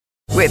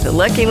With the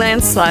Lucky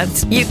Land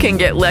Slots, you can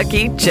get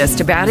lucky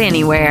just about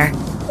anywhere.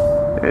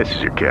 This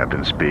is your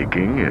captain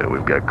speaking.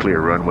 We've got clear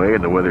runway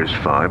and the weather's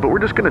fine, but we're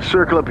just going to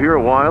circle up here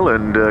a while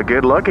and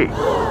get lucky.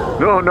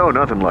 No,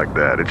 nothing like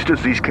that. It's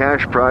just these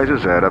cash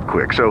prizes add up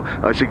quick. So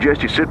I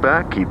suggest you sit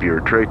back, keep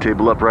your tray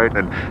table upright,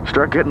 and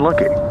start getting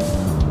lucky.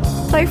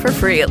 Play for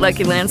free at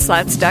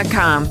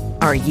LuckyLandSlots.com.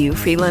 Are you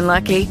feeling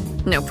lucky?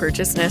 No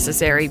purchase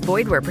necessary.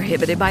 Void where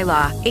prohibited by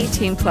law.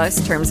 18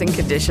 plus terms and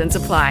conditions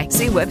apply.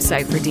 See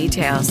website for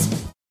details.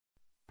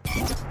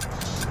 In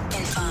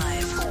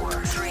 5,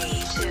 4, 3,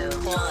 2,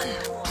 1.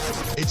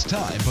 It's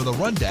time for the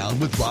Rundown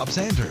with Rob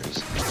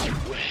Sanders.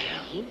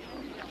 Well,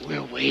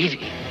 we're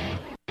waiting.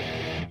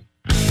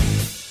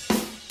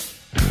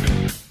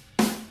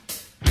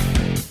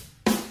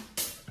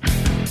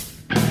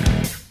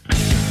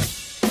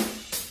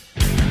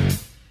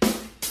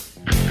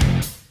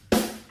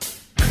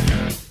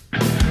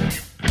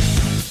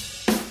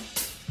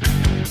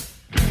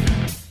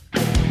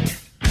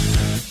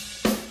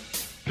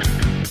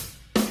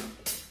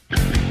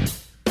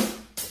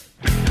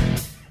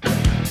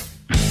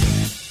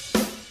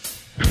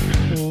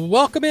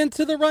 Welcome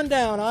into the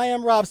Rundown. I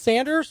am Rob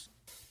Sanders.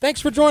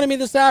 Thanks for joining me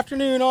this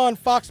afternoon on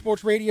Fox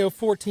Sports Radio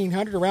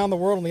 1400 around the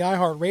world on the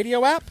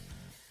iHeartRadio app.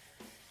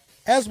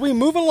 As we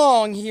move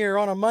along here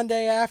on a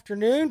Monday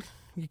afternoon,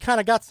 you kind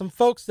of got some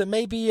folks that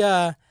may be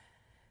kind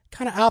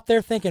of out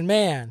there thinking,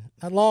 man,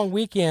 that long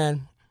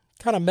weekend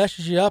kind of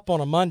messes you up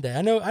on a Monday.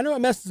 I know it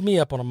messes me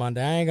up on a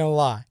Monday. I ain't going to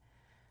lie.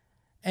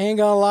 Ain't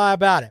going to lie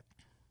about it.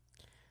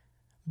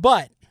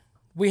 But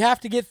we have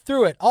to get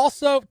through it.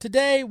 Also,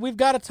 today, we've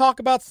got to talk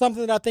about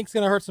something that I think is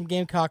going to hurt some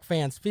Gamecock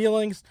fans'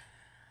 feelings.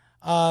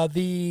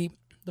 The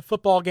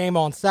football game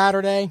on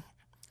Saturday. I'm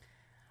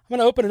going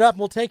to open it up, and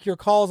we'll take your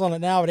calls on it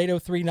now at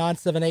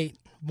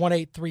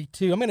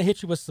 803-978-1832. I'm going to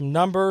hit you with some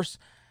numbers.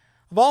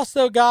 I've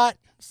also got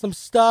some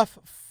stuff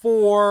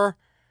for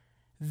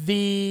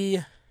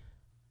the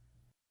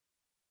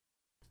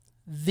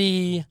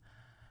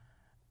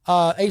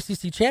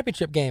ACC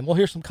Championship game. We'll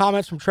hear some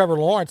comments from Trevor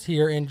Lawrence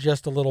here in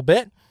just a little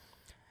bit.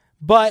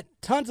 But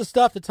tons of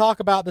stuff to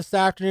talk about this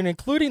afternoon,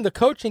 including the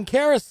coaching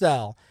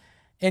carousel.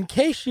 In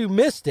case you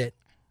missed it,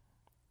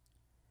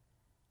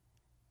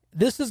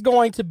 this is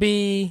going to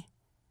be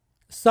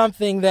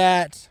something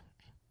that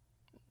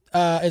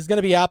is going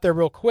to be out there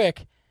real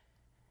quick.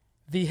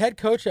 The head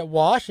coach at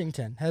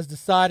Washington has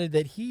decided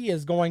that he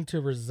is going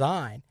to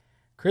resign.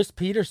 Chris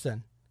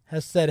Peterson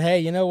has said, hey,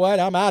 you know what?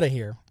 I'm out of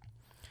here.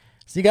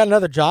 Has he got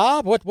another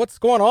job? What's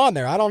going on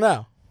there? I don't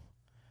know.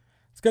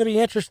 It's going to be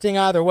interesting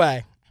either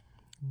way.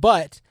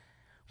 But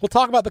we'll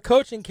talk about the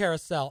coaching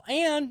carousel,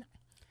 and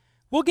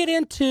we'll get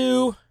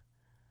into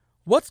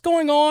what's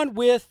going on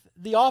with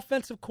the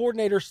offensive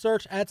coordinator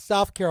search at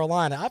South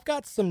Carolina. I've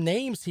got some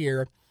names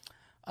here.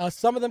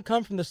 Some of them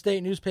come from the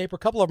state newspaper. A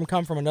couple of them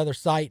come from another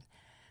site.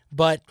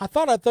 But I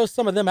thought I'd throw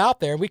some of them out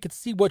there, and we could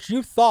see what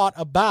you thought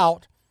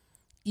about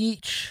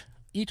each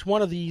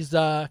one of these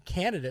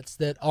candidates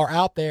that are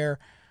out there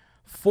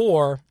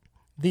for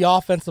the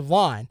offensive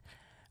line.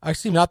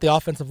 Excuse me, not the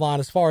offensive line,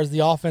 as far as the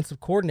offensive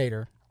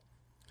coordinator.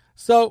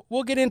 So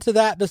we'll get into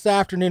that this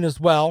afternoon as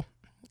well.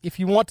 If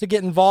you want to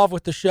get involved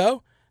with the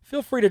show,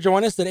 feel free to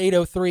join us at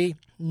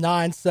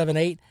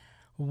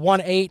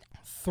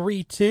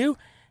 803-978-1832.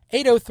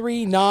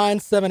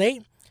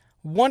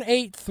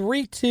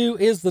 803-978-1832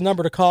 is the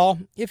number to call.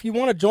 If you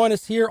want to join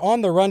us here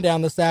on the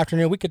Rundown this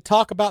afternoon, we could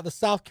talk about the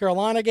South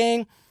Carolina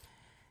game.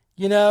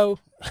 You know,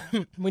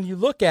 when you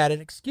look at it,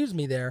 excuse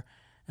me there,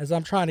 as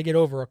I'm trying to get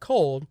over a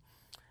cold,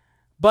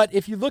 but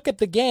if you look at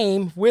the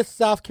game with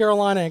South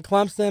Carolina and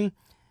Clemson,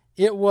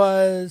 it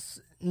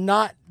was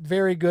not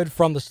very good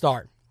from the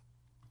start.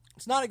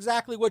 It's not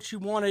exactly what you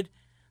wanted,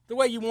 the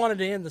way you wanted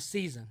to end the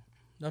season,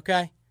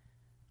 okay?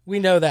 We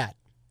know that.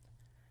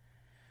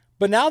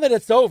 But now that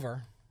it's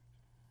over,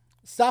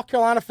 South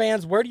Carolina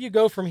fans, where do you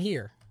go from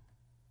here?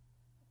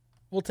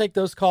 We'll take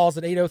those calls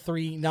at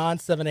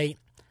 803-978-1832.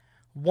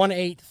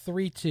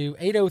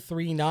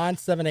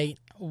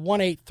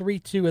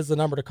 803-978-1832 is the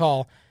number to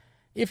call.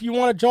 If you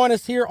want to join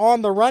us here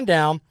on the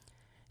Rundown,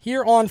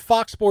 here on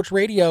Fox Sports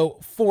Radio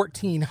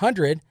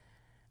 1400,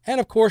 and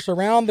of course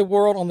around the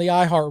world on the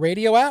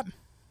iHeartRadio app.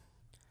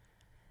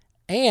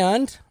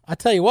 And I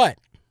tell you what,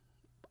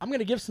 I'm going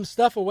to give some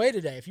stuff away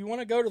today. If you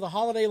want to go to the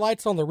Holiday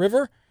Lights on the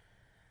River,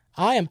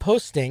 I am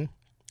posting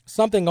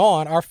something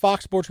on our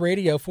Fox Sports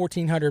Radio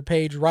 1400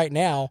 page right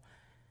now,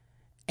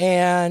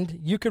 and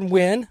you can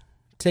win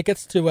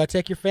tickets to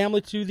take your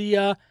family to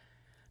the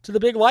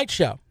big light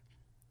show.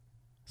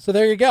 So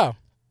there you go.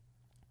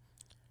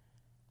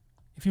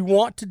 If you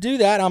want to do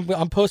that,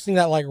 I'm posting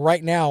that like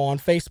right now on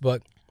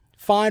Facebook.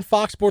 Find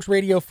Fox Sports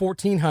Radio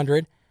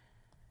 1400,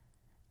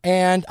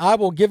 and I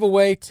will give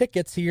away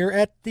tickets here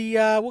at the,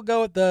 we'll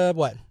go at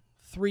the,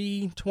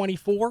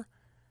 324?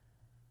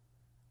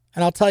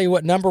 And I'll tell you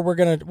what number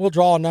we'll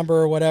draw a number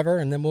or whatever,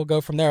 and then we'll go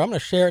from there. I'm going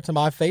to share it to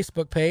my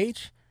Facebook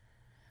page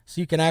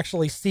so you can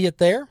actually see it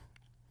there.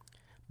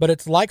 But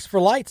it's likes for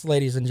lights,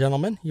 ladies and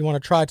gentlemen. You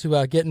want to try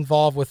to get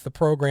involved with the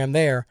program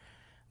there.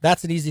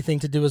 That's an easy thing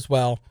to do as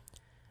well.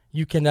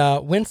 You can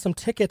win some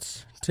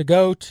tickets to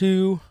go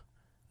to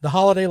the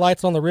Holiday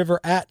Lights on the River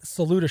at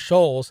Saluda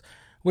Shoals,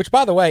 which,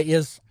 by the way,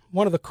 is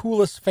one of the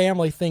coolest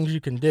family things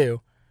you can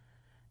do,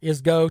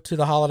 is go to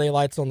the Holiday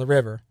Lights on the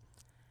River.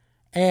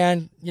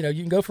 And, you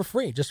can go for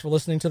free just for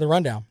listening to the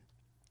rundown.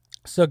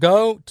 So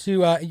go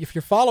to, if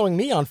you're following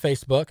me on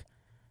Facebook,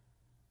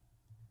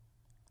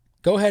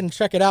 go ahead and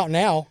check it out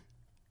now.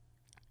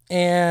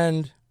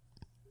 And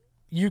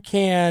you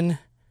can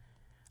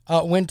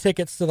win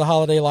tickets to the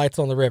Holiday Lights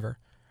on the River.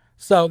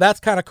 So that's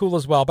kind of cool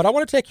as well. But I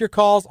want to take your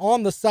calls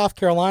on the South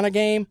Carolina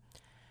game.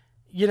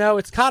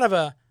 It's kind of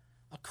a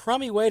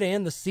crummy way to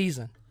end the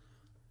season.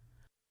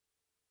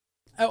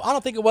 I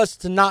don't think it was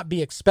to not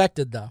be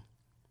expected, though.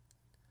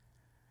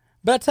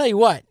 But I tell you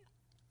what,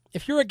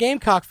 if you're a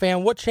Gamecock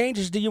fan, what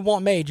changes do you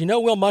want made?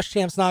 Will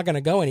Muschamp's not going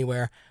to go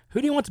anywhere.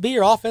 Who do you want to be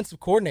your offensive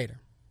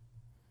coordinator?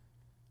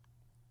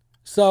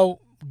 So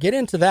get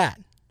into that.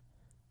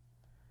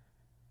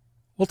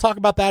 We'll talk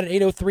about that at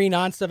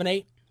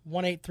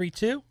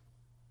 803-978-1832.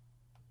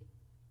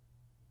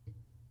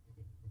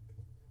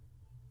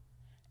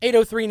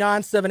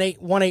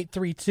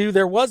 803-978-1832.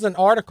 There was an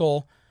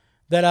article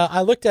that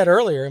I looked at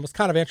earlier and was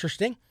kind of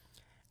interesting.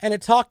 And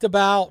it talked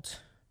about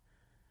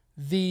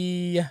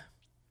the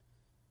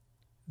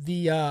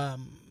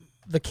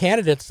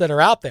candidates that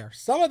are out there.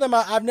 Some of them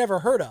I've never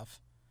heard of.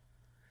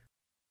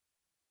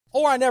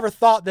 Or I never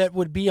thought that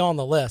would be on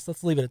the list.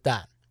 Let's leave it at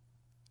that.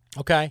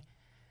 Okay?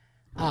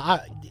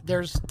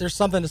 There's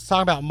something that's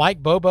talking about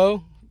Mike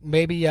Bobo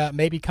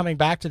maybe coming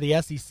back to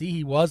the SEC.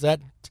 He was at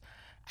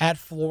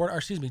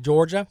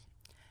Georgia.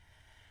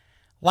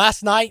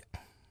 Last night,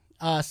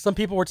 some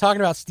people were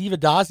talking about Steve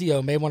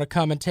Adazio may want to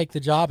come and take the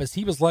job as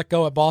he was let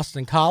go at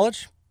Boston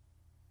College.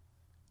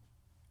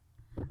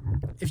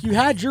 If you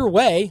had your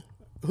way,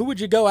 who would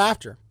you go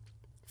after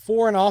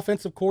for an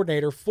offensive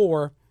coordinator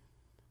for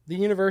the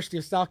University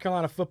of South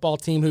Carolina football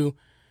team, who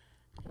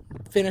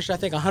finished, I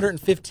think,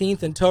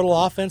 115th in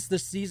total offense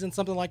this season,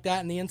 something like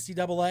that in the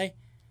NCAA?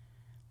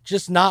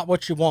 Just not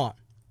what you want.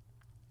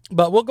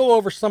 But we'll go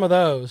over some of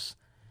those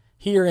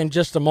here in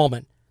just a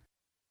moment.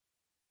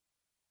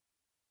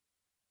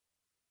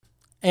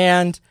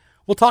 And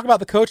we'll talk about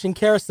the coaching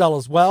carousel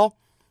as well.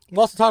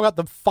 We'll also talk about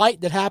the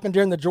fight that happened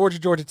during the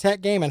Georgia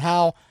Tech game and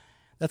how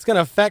that's going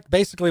to affect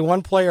basically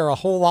one player a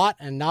whole lot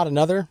and not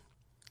another.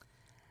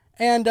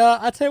 And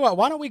I tell you what,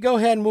 why don't we go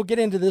ahead and we'll get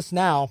into this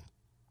now.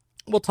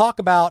 We'll talk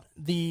about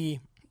the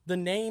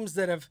names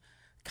that have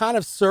kind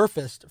of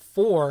surfaced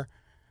for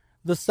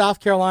the South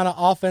Carolina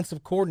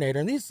offensive coordinator.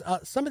 And these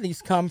some of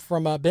these come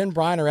from Ben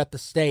Briner at the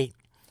State.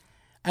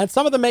 And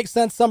some of them make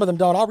sense, some of them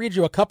don't. I'll read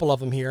you a couple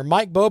of them here.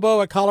 Mike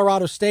Bobo at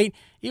Colorado State,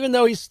 even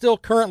though he's still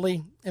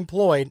currently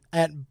employed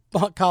at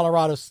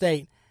Colorado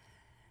State,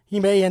 he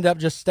may end up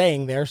just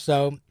staying there.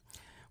 So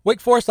Wake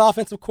Forest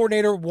offensive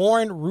coordinator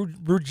Warren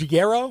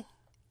Ruggiero.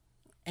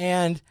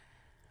 And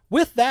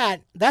with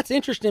that, that's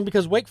interesting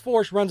because Wake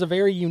Forest runs a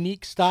very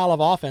unique style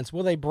of offense.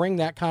 Will they bring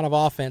that kind of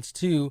offense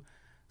to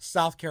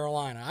South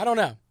Carolina? I don't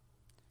know.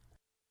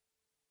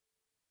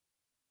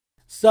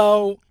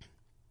 So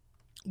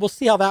we'll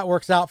see how that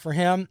works out for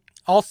him.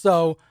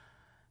 Also,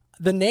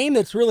 the name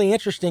that's really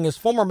interesting is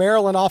former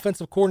Maryland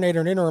offensive coordinator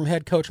and interim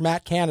head coach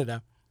Matt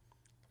Canada.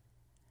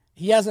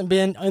 He hasn't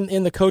been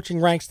in the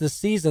coaching ranks this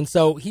season,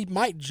 so he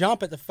might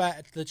jump at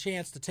the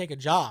chance to take a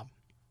job.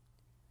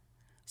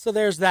 So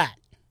there's that.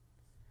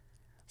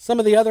 Some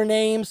of the other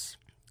names,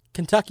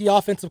 Kentucky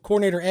offensive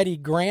coordinator Eddie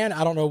Gran.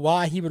 I don't know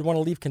why he would want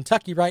to leave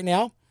Kentucky right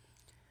now.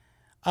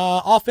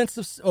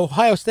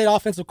 Ohio State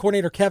offensive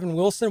coordinator Kevin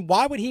Wilson.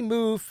 Why would he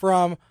move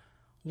from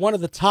one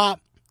of the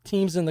top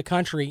teams in the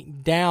country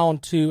down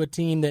to a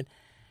team that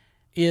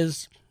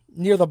is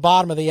near the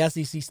bottom of the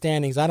SEC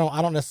standings? I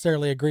don't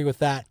necessarily agree with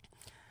that.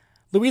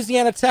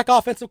 Louisiana Tech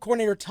offensive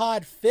coordinator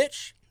Todd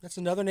Fitch. That's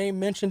another name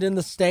mentioned in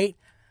the state,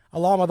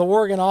 along with the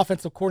Oregon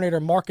offensive coordinator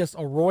Marcus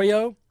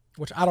Arroyo,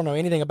 which I don't know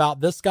anything about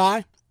this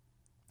guy.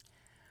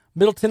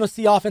 Middle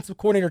Tennessee offensive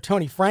coordinator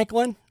Tony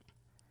Franklin.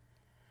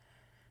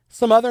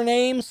 Some other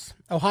names,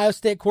 Ohio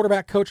State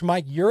quarterback coach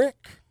Mike Urich,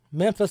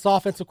 Memphis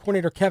offensive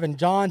coordinator Kevin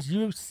Johns,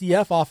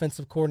 UCF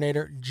offensive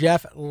coordinator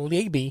Jeff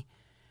Leby.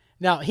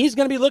 Now, he's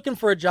going to be looking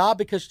for a job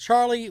because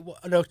Charlie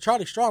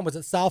Strong was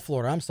at South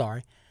Florida, I'm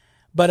sorry.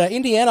 But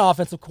Indiana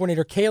offensive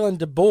coordinator Kalen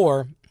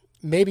DeBoer,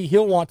 maybe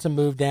he'll want to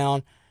move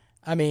down.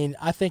 I mean,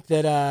 I think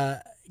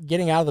that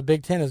getting out of the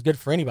Big Ten is good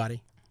for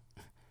anybody.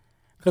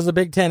 Because the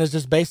Big Ten is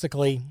just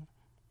basically,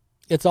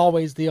 it's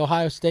always the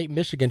Ohio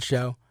State-Michigan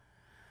show.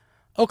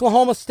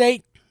 Oklahoma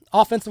State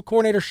offensive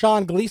coordinator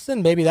Sean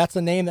Gleason, maybe that's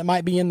a name that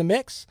might be in the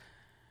mix.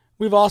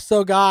 We've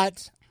also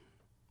got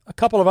a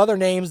couple of other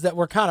names that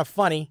were kind of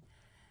funny.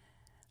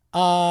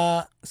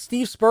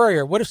 Steve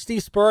Spurrier. What if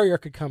Steve Spurrier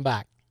could come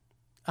back?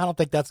 I don't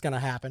think that's going to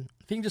happen.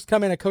 If he can just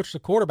come in and coach the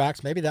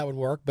quarterbacks, maybe that would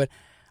work, but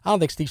I don't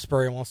think Steve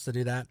Spurrier wants to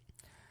do that.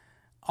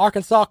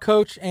 Arkansas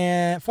coach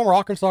and former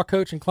Arkansas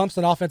coach and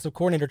Clemson offensive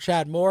coordinator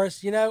Chad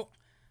Morris.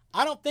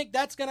 I don't think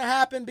that's going to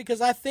happen because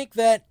I think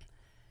that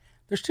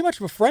there's too much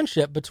of a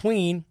friendship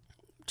between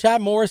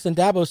Chad Morris and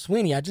Dabo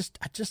Swinney. I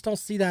just don't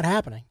see that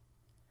happening.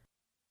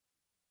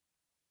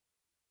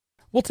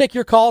 We'll take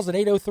your calls at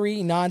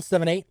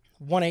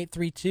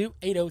 803-978-1832.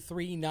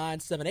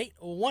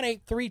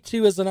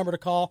 803-978-1832 is the number to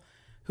call.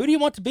 Who do you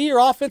want to be your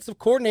offensive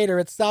coordinator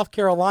at South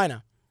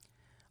Carolina?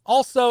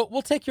 Also,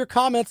 we'll take your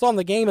comments on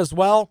the game as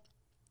well.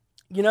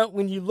 You know,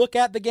 when you look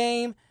at the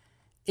game,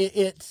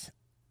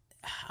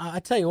 I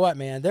tell you what,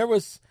 man, there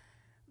was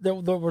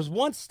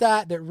one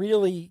stat that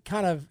really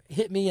kind of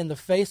hit me in the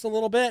face a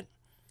little bit.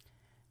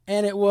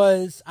 And it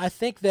was, I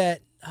think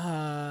that,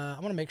 I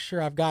want to make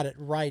sure I've got it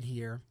right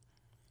here.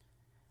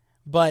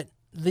 But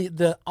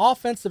the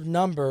offensive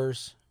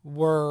numbers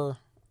were,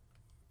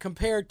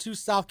 compared to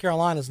South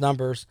Carolina's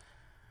numbers,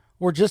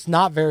 were just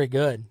not very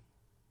good.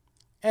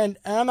 And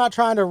I'm not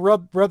trying to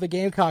rub the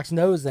Gamecocks'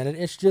 nose in it.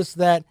 It's just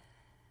that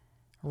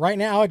right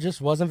now it just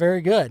wasn't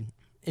very good.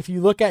 If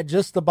you look at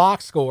just the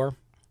box score,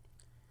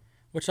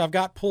 which I've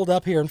got pulled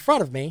up here in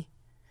front of me,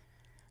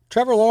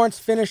 Trevor Lawrence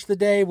finished the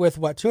day with,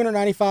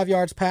 295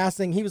 yards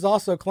passing. He was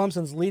also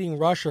Clemson's leading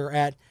rusher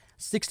at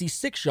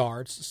 66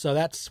 yards. So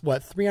that's,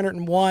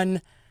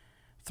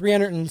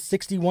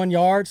 361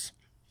 yards.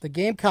 The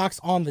Gamecocks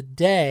on the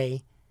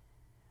day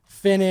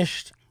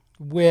finished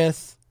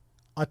with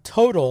a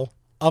total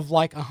of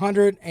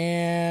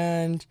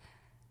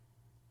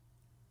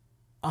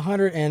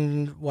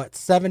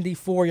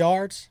 74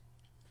 yards.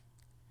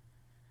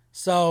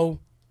 So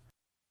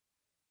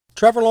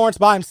Trevor Lawrence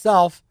by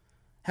himself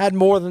had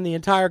more than the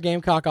entire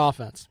Gamecock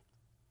offense.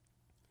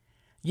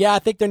 Yeah, I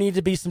think there need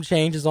to be some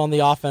changes on the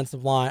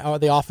offensive line, or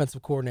the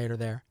offensive coordinator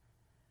there.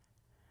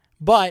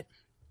 But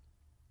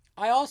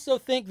I also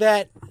think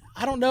that,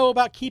 I don't know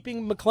about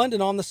keeping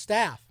McClendon on the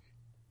staff.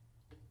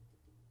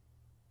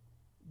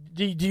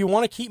 Do you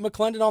want to keep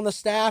McClendon on the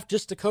staff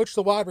just to coach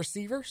the wide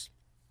receivers?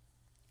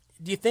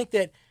 Do you think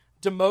that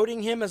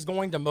demoting him is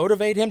going to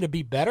motivate him to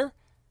be better?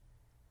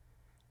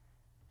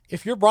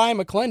 If you're Brian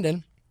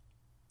McClendon,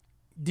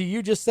 do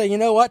you just say, you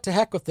know what, to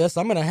heck with this,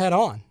 I'm going to head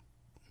on?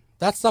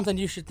 That's something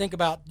you should think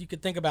about. You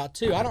could think about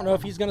too. I don't know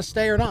if he's going to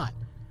stay or not.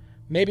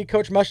 Maybe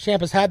Coach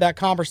Muschamp has had that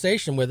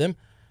conversation with him.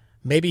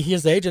 Maybe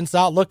his agent's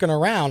out looking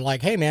around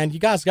like, hey man, you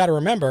guys got to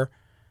remember,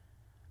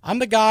 I'm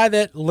the guy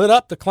that lit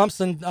up the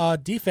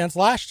Clemson defense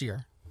last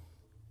year.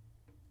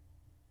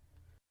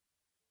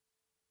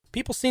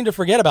 People seem to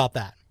forget about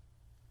that.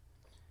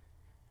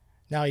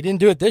 Now, he didn't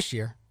do it this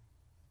year,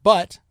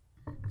 but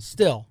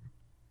still.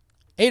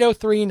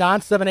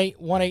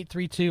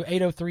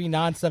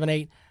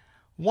 803-978-1832.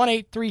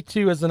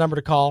 803-978-1832 is the number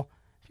to call.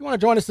 If you want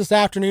to join us this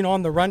afternoon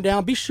on the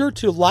rundown, be sure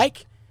to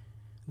like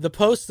the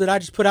post that I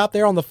just put out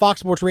there on the Fox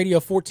Sports Radio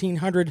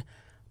 1400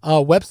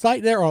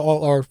 website there,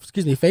 or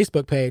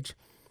Facebook page.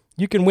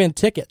 You can win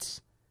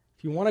tickets.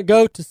 If you want to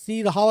go to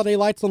see the holiday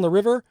lights on the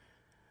river,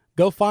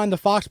 go find the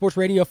Fox Sports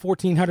Radio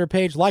 1400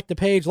 page, like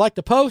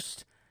the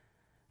post,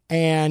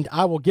 and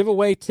I will give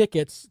away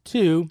tickets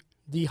to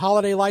the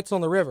holiday lights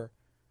on the river.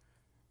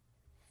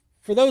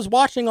 For those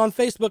watching on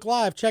Facebook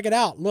Live, check it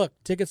out. Look,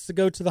 tickets to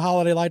go to the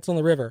holiday lights on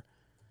the river.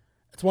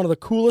 It's one of the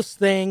coolest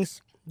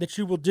things that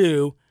you will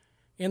do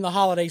in the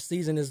holiday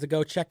season is to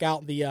go check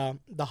out the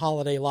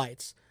holiday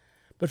lights.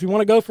 But if you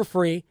want to go for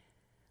free,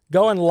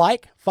 go and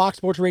like Fox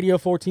Sports Radio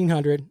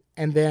 1400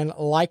 and then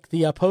like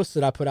the post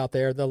that I put out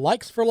there, the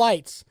Likes for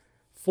Lights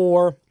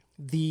for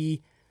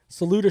the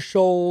Saluda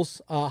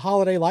Shoals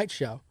holiday light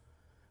show,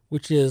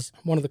 which is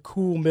one of the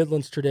cool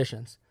Midlands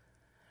traditions.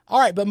 All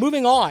right, but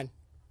moving on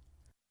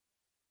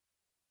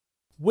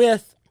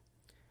with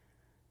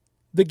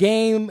the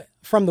game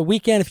from the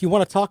weekend, if you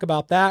want to talk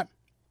about that,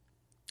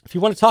 if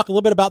you want to talk a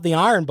little bit about the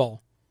Iron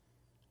Bowl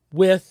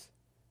with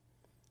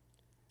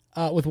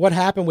what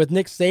happened with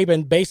Nick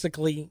Saban.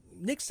 Basically,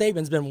 Nick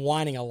Saban's been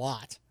whining a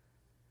lot.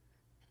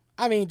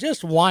 I mean,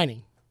 just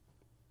whining.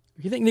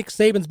 If you think Nick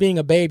Saban's being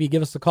a baby,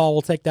 give us a call.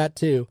 We'll take that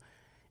too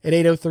at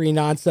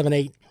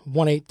 803-978-1832,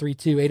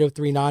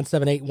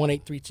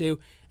 803-978-1832.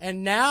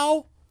 And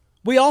now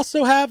we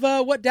also have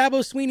what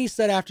Dabo Swinney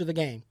said after the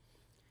game.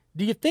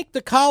 Do you think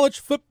the college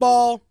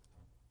football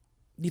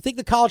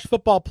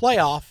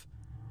playoff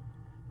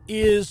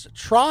is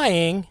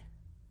trying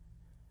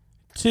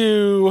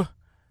to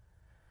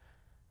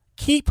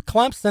keep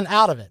Clemson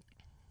out of it?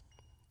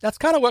 That's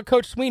kind of what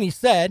Coach Swinney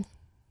said.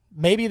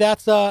 Maybe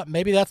that's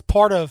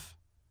part of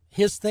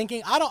his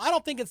thinking. I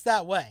don't think it's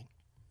that way.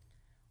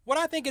 What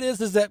I think it is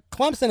that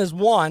Clemson has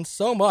won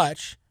so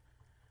much,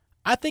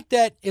 I think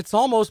that it's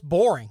almost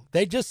boring.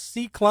 They just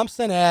see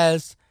Clemson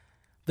as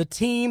the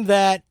team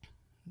that,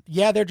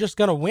 yeah, they're just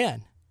going to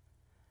win.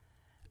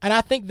 And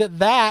I think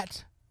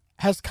that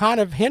has kind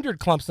of hindered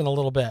Clemson a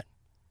little bit.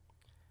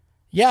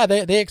 Yeah,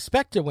 they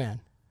expect to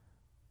win.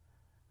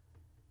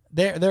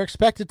 They're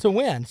expected to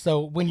win.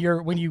 So when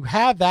you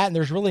have that and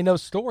there's really no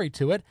story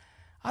to it,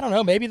 I don't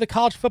know, maybe the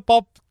college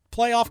football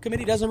playoff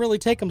committee doesn't really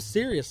take them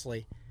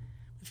seriously.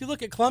 If you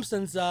look at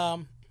Clemson's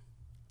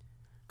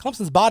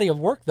body of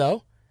work,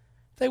 though,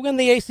 if they win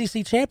the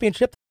ACC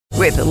championship.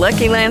 With the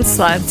Lucky Land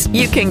Slots,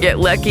 you can get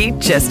lucky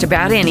just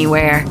about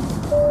anywhere.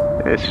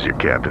 This is your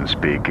captain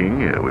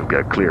speaking. We've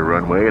got clear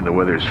runway and the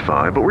weather's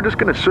fine, but we're just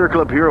going to circle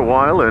up here a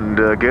while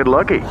and get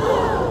lucky.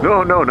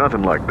 No,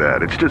 nothing like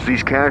that. It's just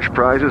these cash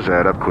prizes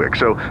add up quick.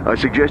 So I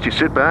suggest you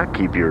sit back,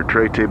 keep your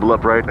tray table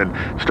upright,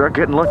 and start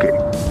getting lucky.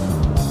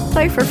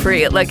 Play for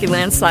free at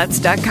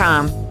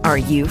LuckyLandSlots.com. Are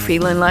you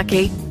feeling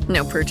lucky?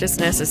 No purchase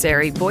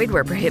necessary. Void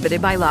where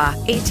prohibited by law.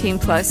 18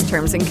 plus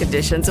terms and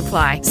conditions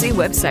apply. See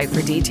website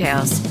for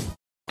details.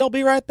 They'll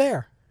be right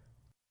there.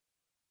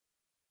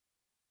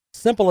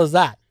 Simple as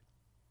that.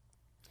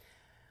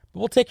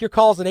 We'll take your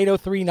calls at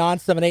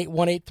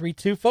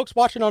 803-978-1832. Folks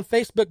watching on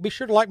Facebook, be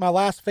sure to like my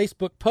last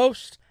Facebook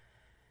post.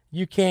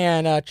 You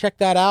can check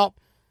that out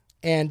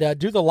and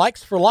do the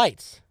likes for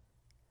lights.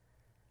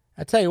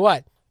 I tell you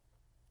what,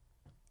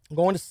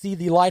 going to see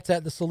the lights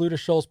at the Saluda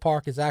Shoals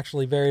Park is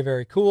actually very,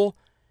 very cool.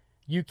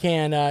 You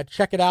can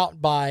check it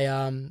out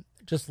by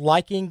just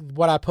liking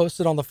what I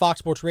posted on the Fox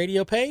Sports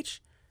Radio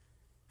page.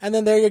 And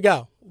then there you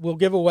go. We'll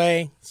give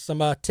away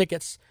some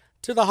tickets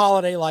to the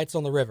holiday lights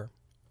on the river.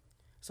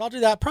 So I'll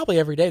do that probably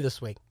every day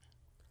this week.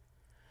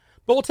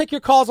 But we'll take your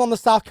calls on the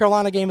South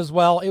Carolina game as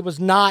well. It was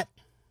not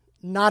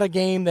a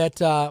game that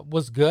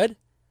was good.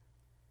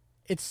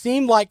 It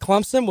seemed like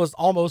Clemson was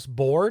almost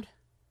bored.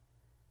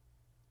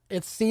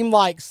 It seemed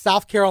like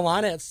South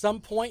Carolina at some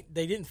point,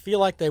 they didn't feel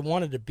like they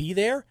wanted to be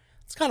there.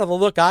 It's kind of the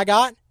look I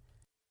got.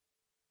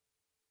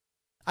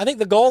 I think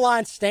the goal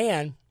line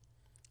stand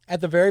at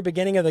the very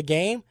beginning of the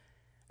game,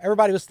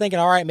 everybody was thinking,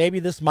 all right,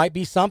 maybe this might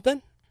be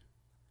something.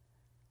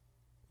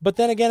 But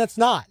then again, it's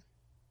not.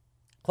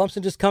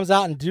 Clemson just comes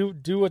out and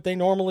do what they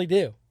normally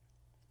do.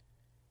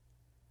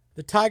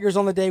 The Tigers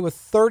on the day with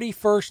 30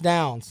 first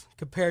downs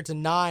compared to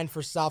 9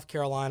 for South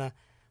Carolina.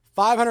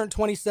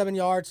 527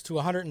 yards to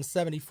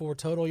 174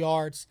 total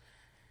yards.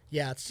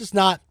 Yeah, it's just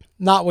not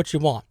what you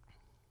want.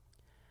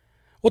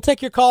 We'll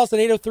take your calls at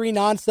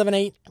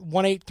 803-978-1832,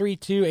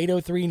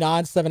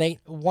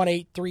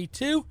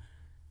 803-978-1832.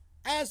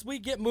 As we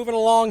get moving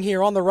along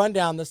here on the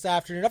rundown this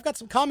afternoon, I've got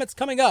some comments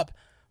coming up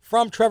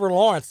from Trevor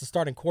Lawrence, the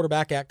starting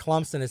quarterback at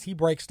Clemson, as he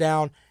breaks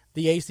down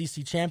the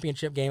ACC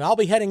Championship game. I'll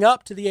be heading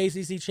up to the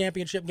ACC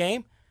Championship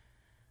game.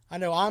 I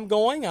know I'm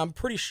going. I'm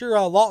pretty sure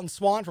Lawton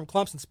Swan from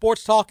Clemson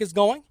Sports Talk is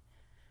going.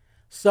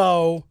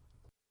 So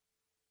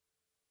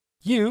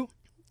you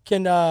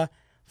can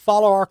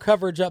follow our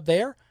coverage up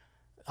there.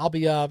 I'll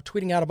be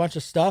tweeting out a bunch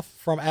of stuff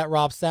from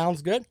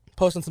 @RobSoundsGood,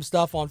 posting some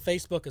stuff on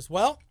Facebook as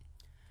well,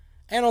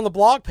 and on the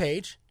blog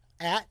page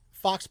at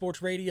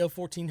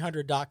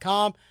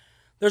foxsportsradio1400.com.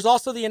 There's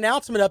also the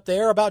announcement up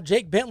there about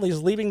Jake Bentley's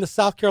leaving the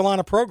South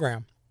Carolina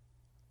program.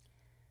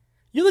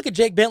 You look at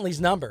Jake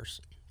Bentley's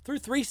numbers. Through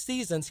 3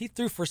 seasons, he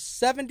threw for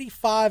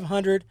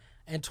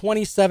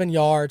 7,527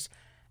 yards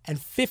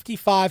and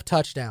 55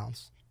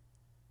 touchdowns.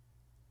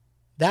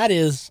 That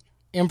is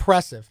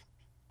impressive.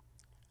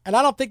 And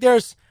I think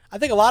a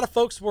lot of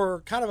folks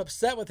were kind of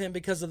upset with him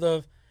because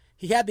of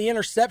he had the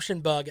interception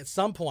bug at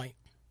some point.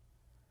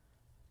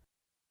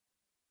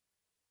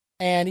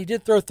 And he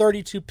did throw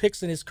 32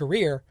 picks in his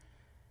career.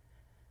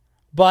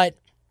 But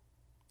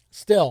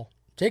still,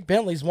 Jake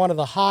Bentley's one of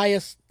the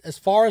highest, as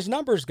far as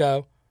numbers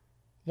go,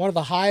 one of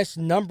the highest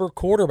number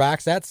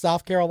quarterbacks at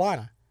South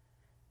Carolina.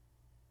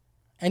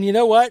 And you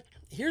know what?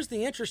 Here's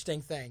the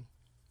interesting thing.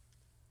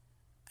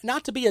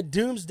 Not to be a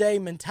doomsday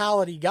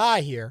mentality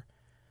guy here,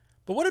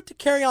 but what if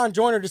Kerryon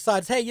Joyner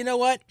decides, hey, you know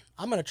what?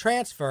 I'm going to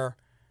transfer.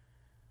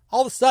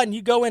 All of a sudden,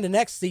 you go into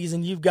next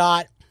season, you've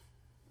got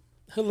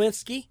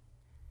Helinski,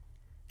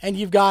 and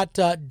you've got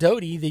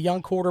Doty, the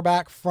young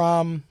quarterback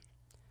from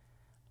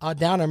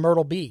down in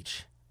Myrtle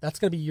Beach. That's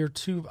going to be your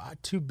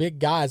two big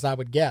guys, I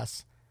would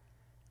guess.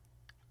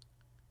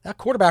 That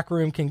quarterback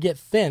room can get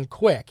thin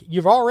quick.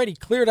 You've already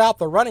cleared out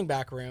the running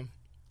back room.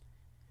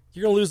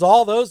 You're going to lose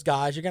all those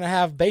guys. You're going to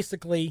have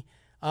basically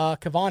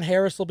Kevon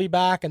Harris will be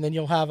back, and then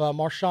you'll have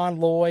Marshawn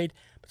Lloyd.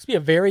 It's going to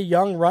be a very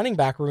young running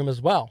back room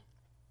as well.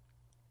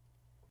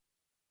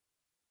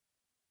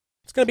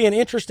 It's going to be an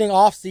interesting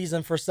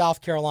offseason for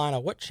South Carolina.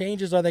 What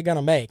changes are they going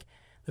to make?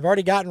 They've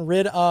already gotten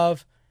rid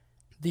of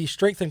the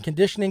strength and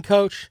conditioning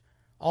coach,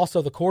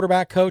 also the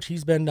quarterback coach.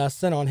 He's been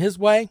sent on his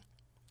way.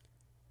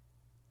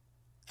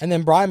 And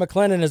then Brian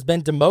McClendon has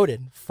been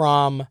demoted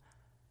from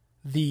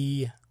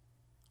the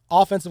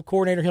offensive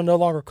coordinator. He'll no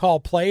longer call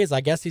plays.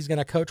 I guess he's going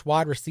to coach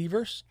wide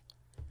receivers.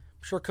 I'm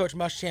sure Coach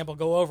Muschamp will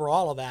go over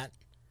all of that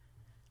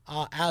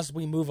as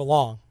we move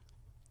along.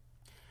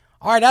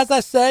 All right, as I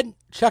said,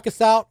 check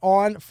us out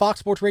on Fox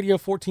Sports Radio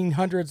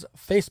 1400's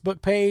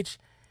Facebook page.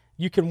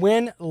 You can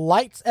win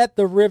Lights at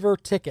the River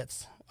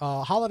tickets,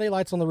 holiday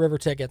lights on the river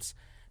tickets.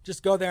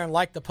 Just go there and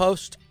like the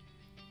post,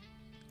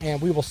 and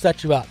we will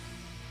set you up.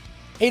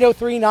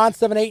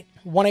 803-978-1832,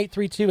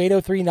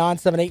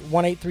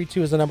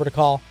 803-978-1832 is the number to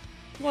call.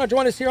 If you want to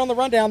join us here on the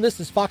Rundown,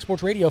 this is Fox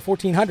Sports Radio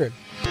 1400.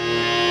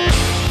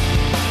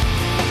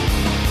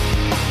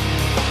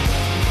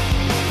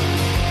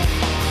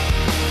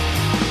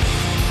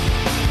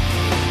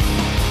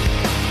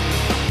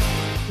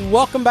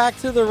 Welcome back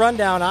to the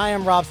Rundown. I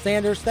am Rob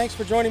Sanders. Thanks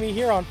for joining me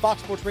here on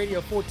Fox Sports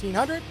Radio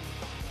 1400.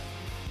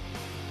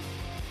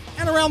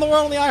 And around the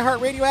world on the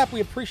iHeartRadio app.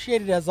 We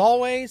appreciate it as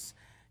always.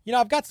 You know,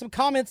 I've got some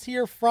comments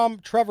here from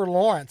Trevor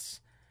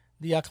Lawrence,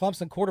 the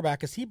Clemson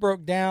quarterback, as he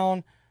broke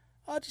down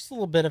just a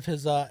little bit of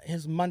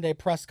his Monday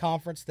press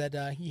conference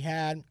that he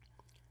had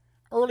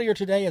earlier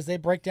today as they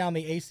break down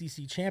the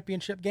ACC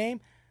championship game.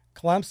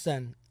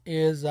 Clemson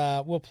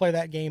will play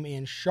that game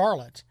in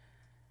Charlotte.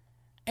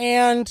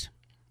 And,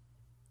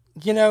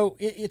 you know,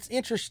 it's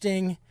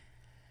interesting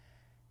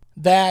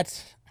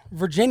that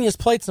Virginia's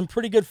played some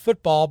pretty good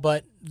football,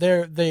 but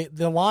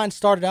the line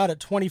started out at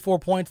 24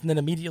 points and then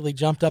immediately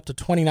jumped up to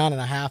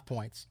 29.5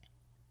 points.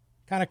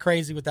 Kind of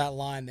crazy with that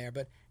line there.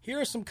 But here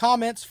are some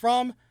comments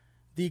from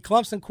the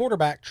Clemson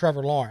quarterback,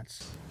 Trevor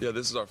Lawrence. Yeah,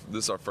 this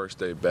is our first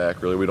day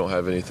back. Really, we don't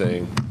have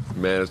anything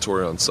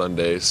mandatory on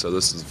Sundays, so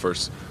this is the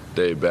first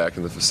day back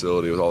in the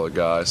facility with all the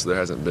guys. So we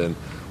haven't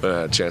had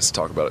a chance to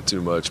talk about it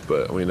too much,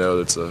 but we know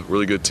it's a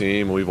really good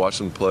team. We've watched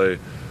them play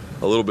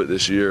a little bit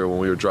this year. When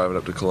we were driving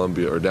up to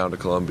Columbia or down to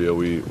Columbia,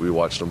 we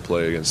watched them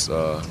play against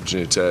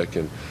Virginia Tech,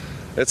 and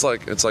it's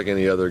like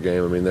any other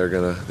game. I mean, they're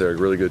a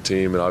really good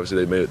team, and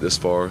obviously they made it this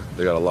far.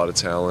 They got a lot of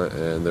talent,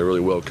 and they're really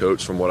well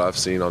coached from what I've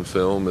seen on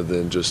film. And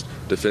then just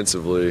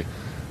defensively,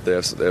 they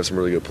have some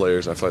really good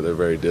players, and I feel like they're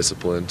very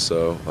disciplined.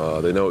 So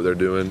they know what they're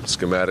doing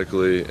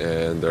schematically,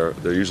 and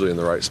they're usually in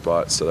the right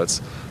spot. So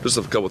that's just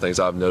a couple of things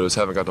I've noticed.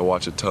 Haven't got to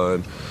watch a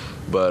ton,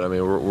 but I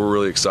mean, we're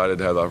really excited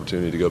to have the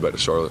opportunity to go back to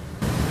Charlotte.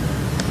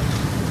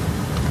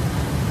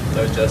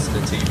 I was Justin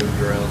and T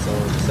moved around some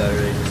on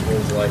Saturday. Just what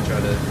was it like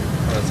trying to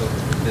find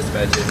some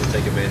dispatch in and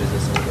take advantage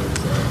of some of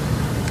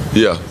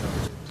those?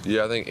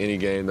 Yeah, I think any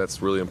game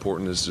that's really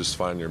important is just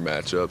finding your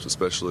matchups,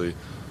 especially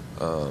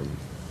a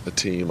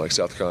team like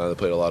South Carolina that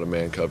played a lot of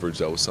man coverage.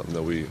 That was something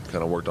that we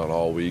kind of worked on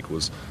all week,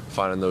 was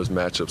finding those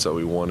matchups that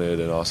we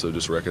wanted and also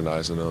just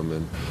recognizing them.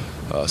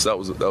 And so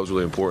that was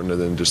really important. And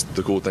then just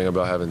the cool thing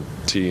about having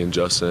T and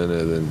Justin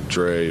and then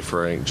Dre,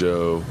 Frank,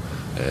 Joe,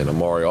 and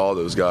Amari, all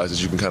those guys,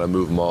 is you can kind of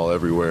move them all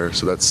everywhere.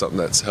 So that's something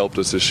that's helped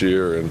us this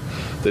year, and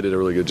they did a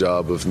really good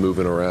job of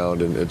moving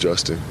around and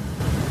adjusting.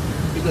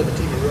 You led the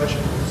team in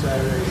rushing on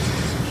Saturday,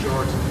 66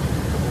 yards, and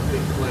a couple of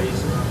big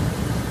plays.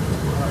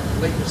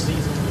 Late in the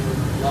season,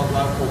 a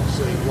lot of folks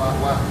say, why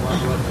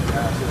run the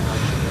guys?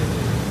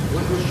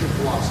 What's your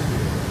philosophy?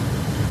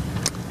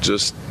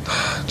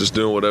 Just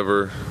doing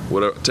whatever,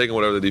 taking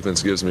whatever the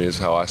defense gives me is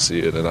how I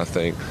see it, and I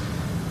think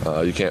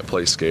you can't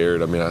play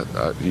scared. I mean,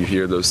 you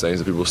hear those things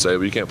that people say,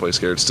 but you can't play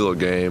scared. It's still a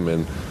game,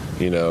 and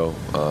you know,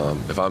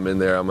 if I'm in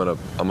there, I'm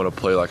gonna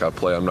play like I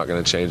play. I'm not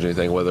gonna change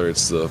anything, whether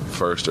it's the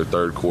first or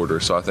third quarter.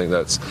 So I think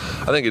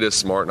it is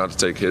smart not to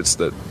take hits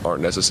that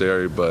aren't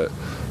necessary. But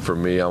for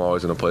me, I'm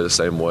always gonna play the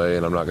same way,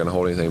 and I'm not gonna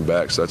hold anything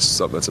back. So that's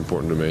something that's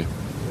important to me.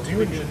 Do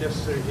you enjoy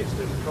necessary hits?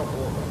 There's a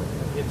couple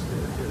of hits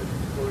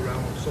that go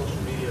around on social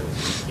media.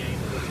 Game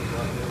that looks a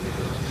lot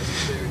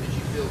unnecessary. Did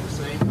you feel the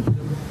same?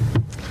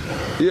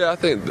 Yeah, I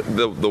think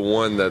the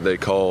one that they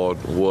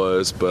called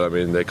was, but I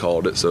mean, they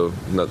called it, so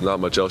not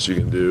much else you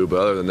can do. But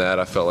other than that,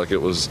 I felt like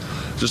it was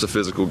just a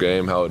physical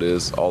game, how it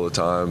is all the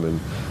time.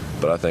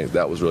 But I think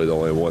that was really the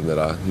only one that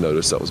I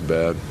noticed that was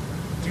bad.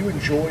 Do you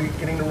enjoy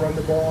getting to run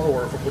the ball,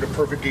 or would a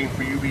perfect game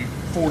for you be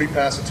 40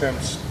 pass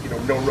attempts,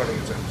 no running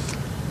attempts?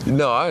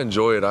 No, I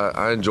enjoy it.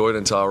 I enjoy it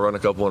until I run a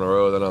couple in a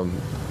row, then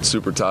I'm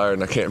super tired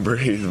and I can't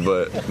breathe.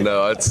 But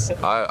no,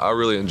 I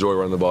really enjoy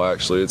running the ball.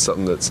 Actually, it's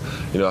something that's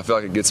I feel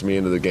like it gets me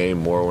into the game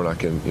more when I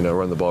can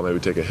run the ball, maybe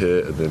take a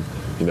hit, and then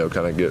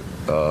kind of get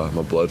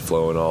my blood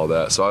flowing and all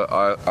that. So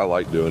I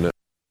like doing it.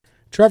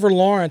 Trevor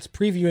Lawrence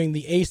previewing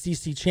the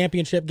ACC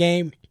championship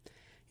game.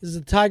 He's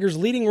the Tigers'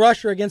 leading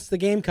rusher against the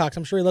Gamecocks.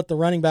 I'm sure he let the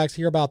running backs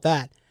hear about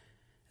that.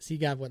 So he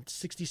got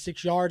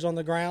 66 yards on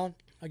the ground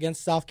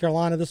against South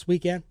Carolina this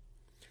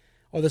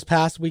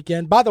past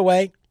weekend. By the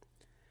way,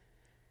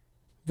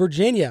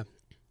 Virginia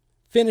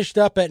finished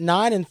up at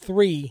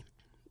 9-3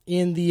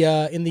 in the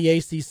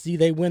ACC.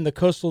 They win the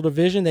Coastal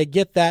Division. They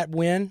get that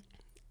win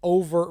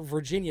over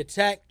Virginia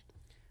Tech,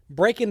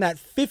 breaking that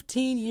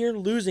 15-year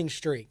losing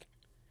streak.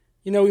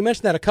 We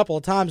mentioned that a couple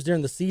of times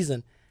during the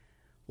season.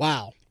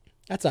 Wow,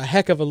 that's a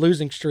heck of a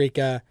losing streak.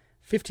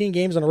 15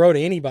 games in a row to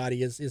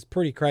anybody is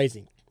pretty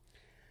crazy.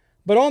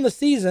 But on the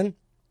season,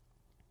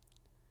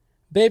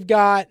 they've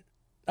got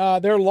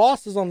their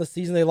losses on the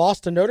season. They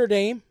lost to Notre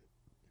Dame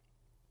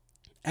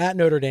at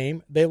Notre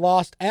Dame. They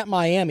lost at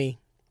Miami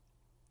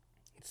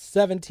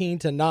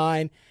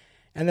 17-9.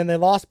 And then they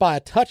lost by a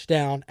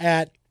touchdown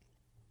at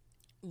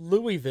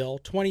Louisville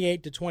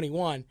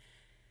 28-21.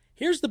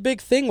 Here's the big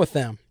thing with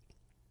them.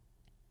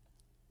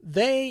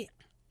 They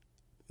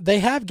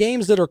have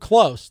games that are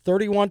close.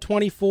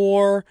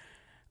 31-24,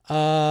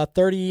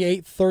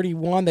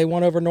 38-31. They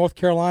won over North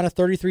Carolina.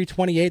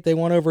 33-28. They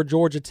won over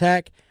Georgia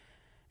Tech.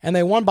 And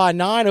they won by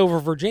 9 over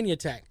Virginia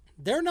Tech.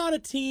 They're not a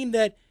team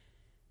that,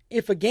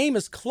 if a game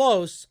is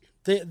close,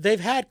 they've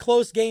had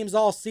close games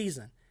all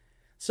season.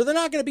 So they're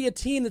not going to be a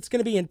team that's going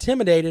to be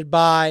intimidated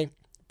by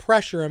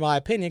pressure, in my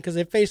opinion, because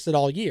they've faced it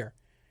all year.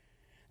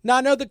 Now,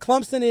 I know that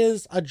Clemson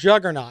is a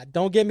juggernaut.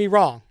 Don't get me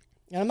wrong.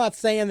 And I'm not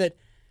saying that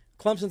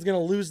Clemson's going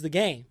to lose the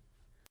game.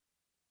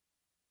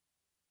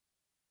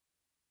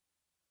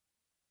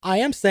 I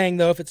am saying,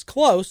 though, if it's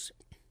close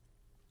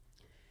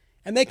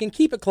and they can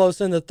keep it close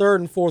in the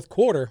third and fourth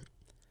quarter,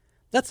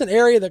 that's an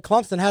area that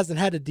Clemson hasn't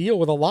had to deal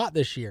with a lot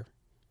this year,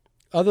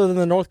 other than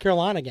the North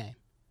Carolina game.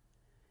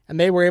 And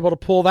they were able to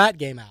pull that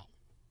game out.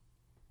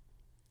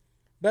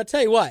 But I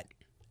tell you what,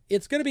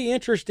 it's going to be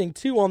interesting,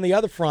 too, on the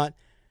other front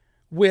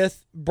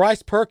with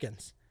Bryce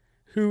Perkins,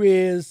 who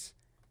is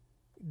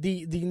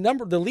the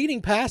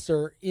leading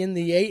passer in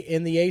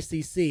the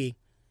ACC,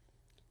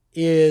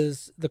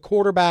 is the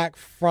quarterback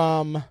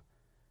from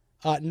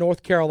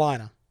North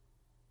Carolina.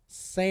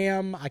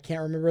 Sam, I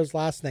can't remember his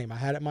last name. I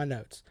had it in my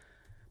notes.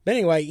 But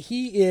anyway,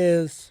 he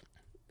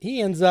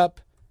ends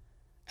up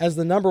as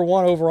the number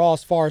one overall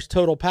as far as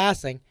total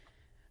passing.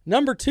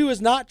 Number 2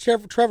 is not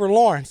Trevor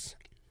Lawrence.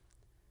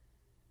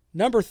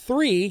 Number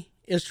 3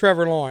 is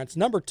Trevor Lawrence.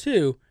 Number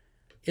 2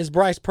 is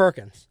Bryce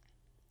Perkins.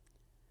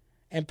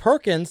 And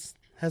Perkins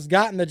has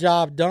gotten the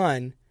job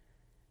done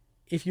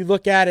if you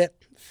look at it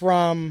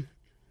from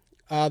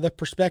the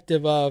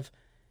perspective of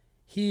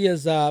he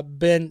has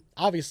been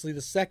obviously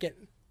the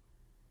second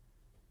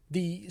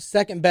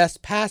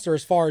best passer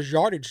as far as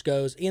yardage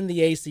goes in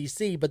the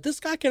ACC, but this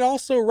guy can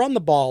also run the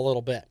ball a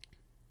little bit.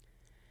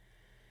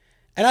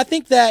 And I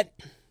think that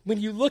when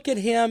you look at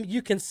him,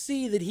 you can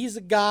see that he's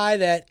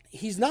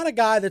not a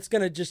guy that's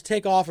going to just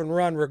take off and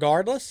run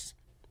regardless,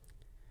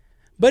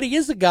 but he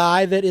is a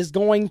guy that is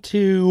going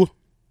to,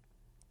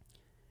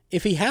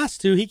 if he has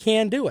to, he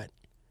can do it.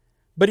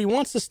 But he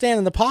wants to stand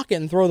in the pocket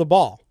and throw the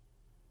ball.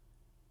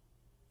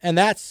 And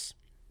that's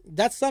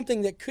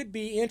something that could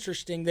be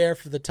interesting there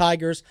for the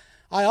Tigers.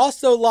 I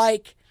also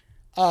like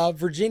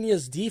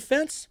Virginia's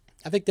defense.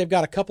 I think they've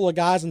got a couple of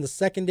guys in the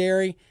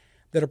secondary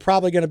that are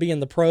probably going to be in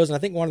the pros, and I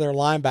think one of their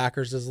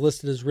linebackers is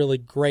listed as really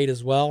great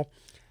as well.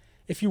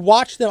 If you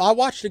watch them, I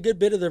watched a good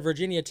bit of the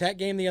Virginia Tech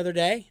game the other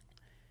day.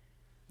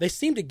 They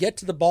seem to get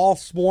to the ball,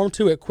 swarm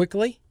to it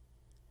quickly,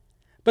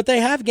 but they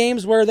have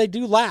games where they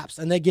do lapse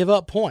and they give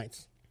up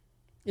points.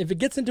 If it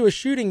gets into a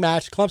shooting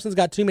match, Clemson's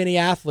got too many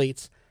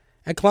athletes,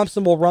 and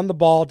Clemson will run the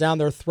ball down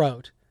their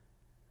throat.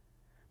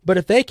 But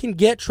if they can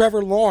get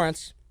Trevor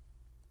Lawrence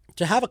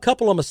to have a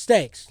couple of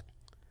mistakes,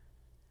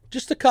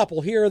 just a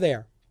couple here or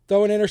there,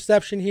 throw an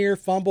interception here,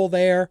 fumble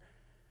there,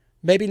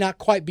 maybe not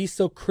quite be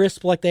so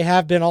crisp like they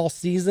have been all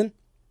season,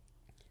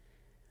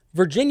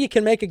 Virginia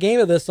can make a game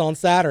of this on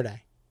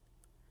Saturday.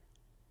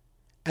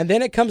 And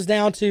then it comes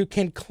down to,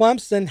 can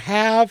Clemson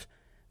have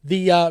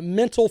the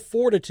mental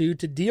fortitude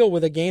to deal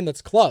with a game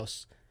that's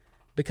close?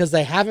 Because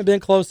they haven't been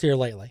close here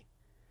lately.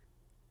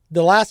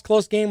 The last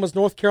close game was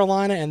North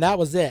Carolina, and that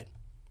was it.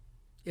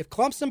 If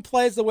Clemson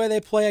plays the way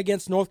they play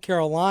against North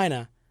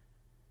Carolina,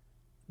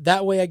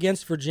 that way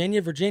against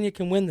Virginia, Virginia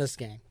can win this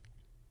game.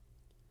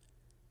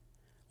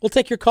 We'll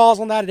take your calls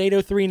on that at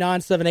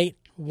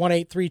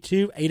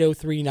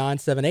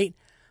 803-978-1832,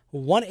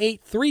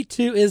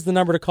 803-978-1832 is the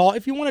number to call.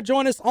 If you want to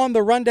join us on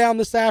the rundown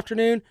this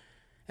afternoon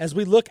as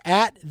we look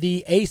at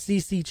the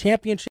ACC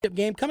championship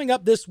game coming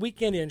up this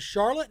weekend in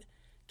Charlotte.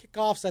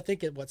 Kickoffs, I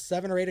think, at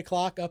 7 or 8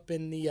 o'clock up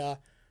in the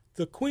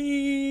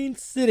Queen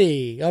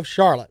City of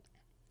Charlotte.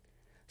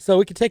 So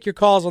we can take your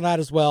calls on that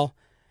as well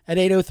at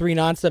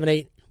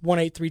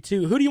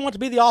 803-978-1832. Who do you want to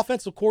be the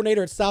offensive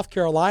coordinator at South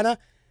Carolina?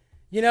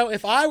 You know,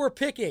 if I were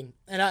picking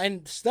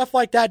and stuff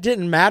like that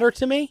didn't matter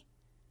to me,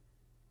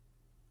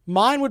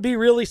 mine would be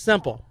really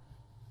simple.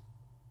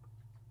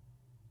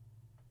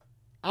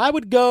 I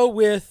would go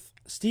with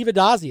Steve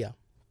Addazio.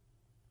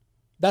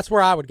 That's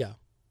where I would go.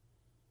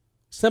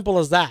 Simple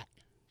as that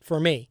for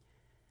me.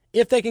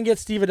 If they can get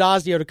Steve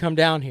Addazio to come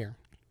down here.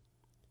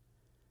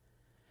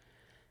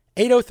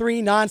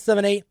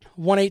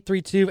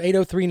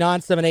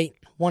 803-978-1832,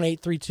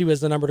 803-978-1832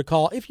 is the number to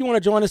call. If you want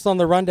to join us on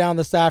the rundown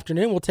this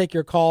afternoon, we'll take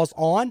your calls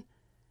on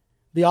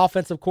the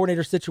offensive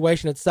coordinator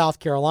situation at South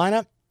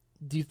Carolina.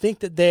 Do you think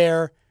that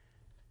they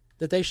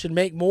should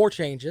make more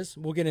changes?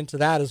 We'll get into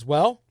that as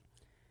well.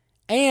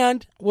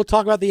 And we'll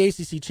talk about the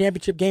ACC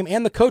championship game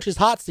and the coach's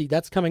hot seat.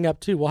 That's coming up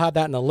too. We'll have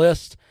that in a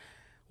list.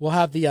 We'll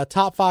have the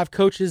top 5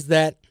 coaches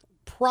that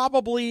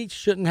probably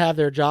shouldn't have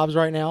their jobs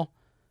right now.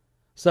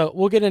 So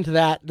we'll get into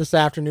that this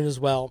afternoon as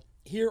well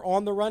here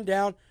on the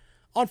rundown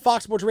on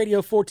Fox Sports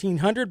Radio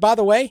 1400. By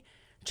the way,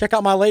 check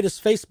out my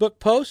latest Facebook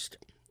post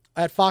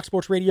at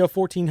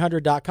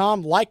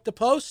foxsportsradio1400.com. Like the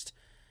post,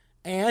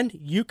 and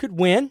you could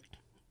win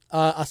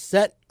a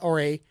set or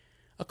a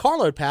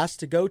carload pass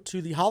to go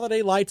to the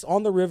Holiday Lights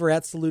on the River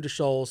at Saluda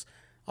Shoals.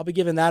 I'll be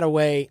giving that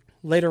away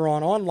later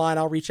on online.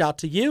 I'll reach out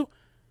to you,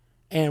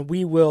 and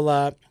we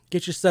will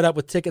get you set up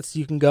with tickets so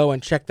you can go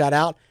and check that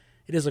out.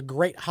 It is a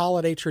great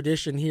holiday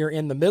tradition here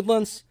in the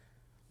Midlands.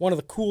 One of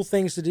the cool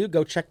things to do,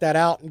 go check that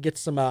out and get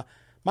some...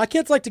 my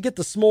kids like to get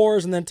the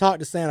s'mores and then talk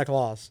to Santa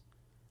Claus.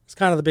 It's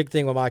kind of the big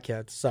thing with my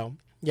kids. So,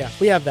 yeah,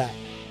 we have that.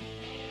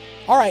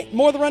 All right,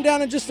 more of the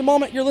rundown in just a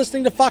moment. You're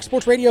listening to Fox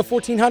Sports Radio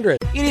 1400.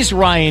 It is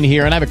Ryan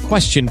here, and I have a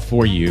question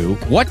for you.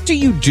 What do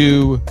you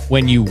do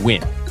when you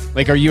win?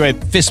 Like, are you a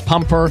fist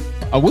pumper?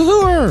 A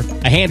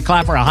woohooer, a hand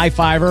clapper, a high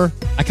fiver.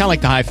 I kind of like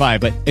the high five,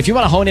 but if you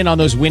want to hone in on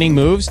those winning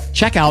moves,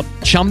 check out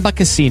Chumba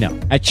Casino.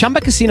 At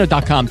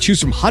ChumbaCasino.com,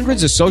 choose from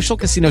hundreds of social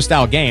casino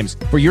style games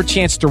for your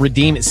chance to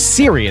redeem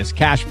serious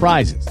cash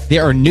prizes.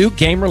 There are new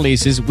game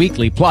releases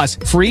weekly, plus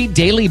free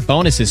daily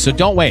bonuses. So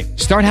don't wait.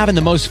 Start having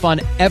the most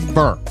fun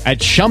ever at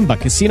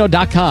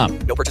ChumbaCasino.com.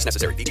 No purchase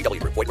necessary.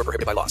 VGW Group. Void where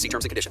prohibited by law. See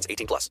terms and conditions.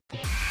 18+.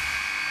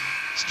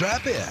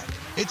 Strap in.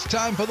 It's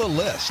time for the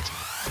list.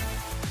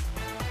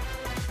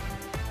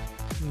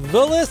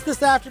 The list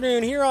this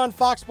afternoon here on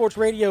Fox Sports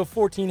Radio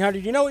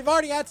 1400. You know, we've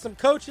already had some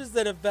coaches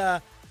that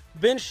have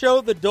been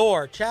showed the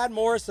door. Chad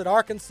Morris at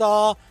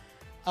Arkansas,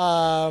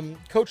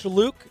 Coach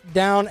Luke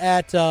down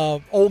at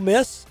Ole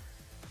Miss.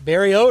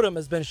 Barry Odom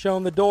has been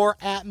shown the door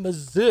at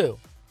Mizzou.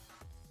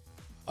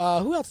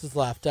 Who else is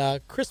left?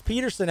 Chris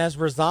Peterson has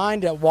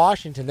resigned at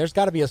Washington. There's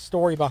got to be a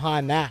story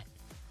behind that.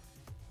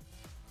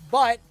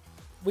 But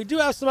we do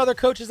have some other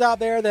coaches out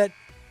there that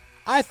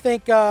I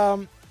think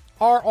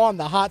are on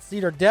the hot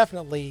seat, or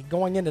definitely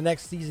going into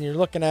next season. You're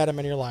looking at them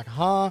and you're like,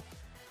 how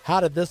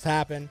did this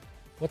happen?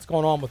 What's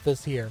going on with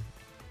this here?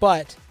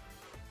 But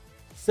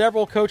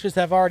several coaches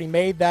have already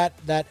made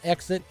that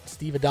exit.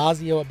 Steve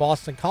Adazio at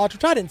Boston College,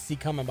 which I didn't see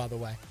coming, by the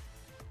way.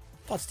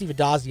 I thought Steve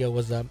Adazio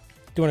was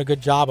doing a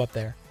good job up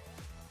there.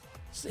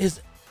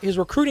 His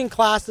recruiting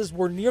classes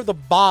were near the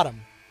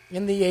bottom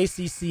in the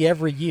ACC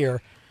every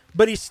year,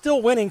 but he's still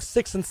winning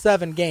 6 and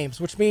 7 games,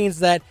 which means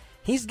that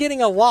he's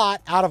getting a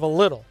lot out of a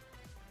little.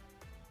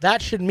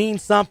 That should mean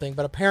something,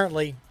 but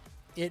apparently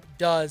it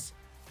does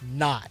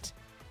not.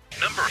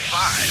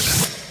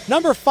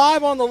 Number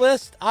 5 on the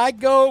list, I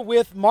go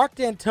with Mark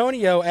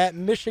D'Antonio at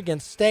Michigan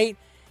State.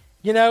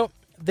 You know,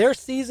 their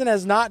season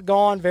has not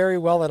gone very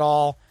well at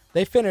all.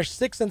 They finished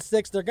 6 and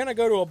 6. They're going to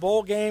go to a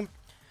bowl game,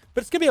 but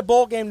it's going to be a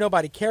bowl game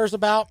nobody cares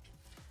about.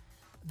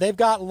 They've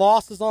got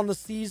losses on the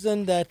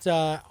season that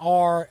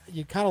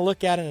you kind of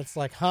look at it and it's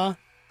like,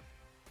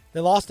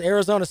 They lost to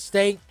Arizona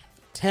State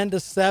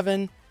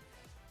 10-7.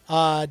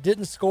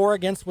 Didn't score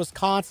against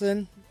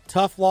Wisconsin.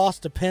 Tough loss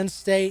to Penn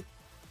State.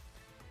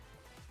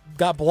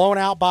 Got blown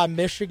out by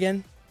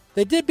Michigan.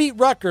 They did beat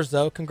Rutgers,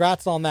 though.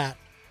 Congrats on that.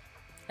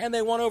 And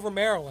they won over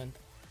Maryland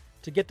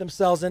to get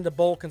themselves into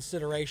bowl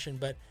consideration.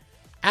 But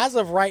as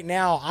of right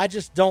now, I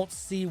just don't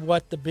see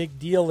what the big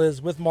deal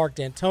is with Mark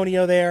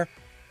D'Antonio there.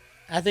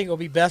 I think it would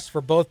be best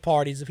for both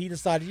parties if he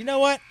decided, you know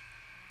what?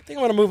 I think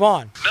I'm going to move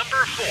on.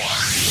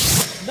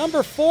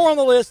 Number 4 on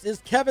the list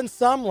is Kevin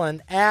Sumlin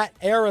at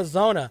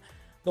Arizona.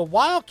 The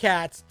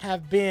Wildcats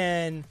have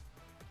been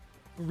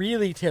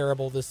really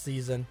terrible this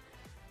season.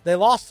 They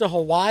lost to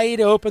Hawaii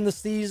to open the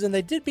season.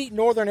 They did beat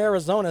Northern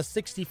Arizona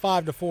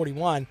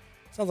 65-41.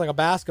 Sounds like a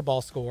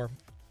basketball score.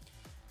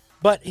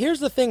 But here's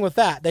the thing with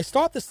that. They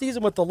start the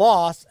season with the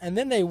loss, and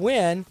then they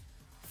win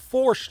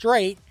 4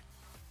 straight,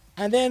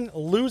 and then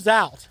lose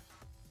out,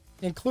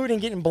 including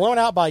getting blown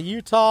out by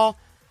Utah,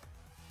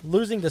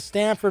 losing to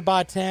Stanford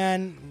by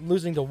 10,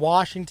 losing to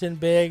Washington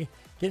big,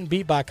 getting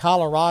beat by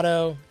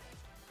Colorado.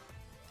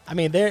 I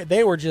mean,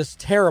 they were just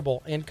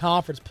terrible in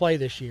conference play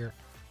this year.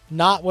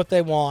 Not what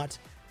they want.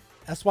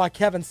 That's why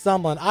Kevin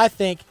Sumlin, I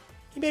think,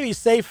 he may be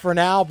safe for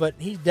now, but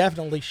he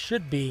definitely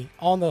should be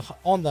on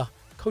the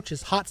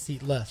coach's hot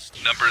seat list.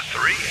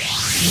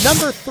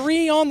 Number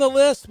 3 on the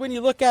list when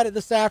you look at it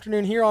this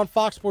afternoon here on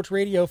Fox Sports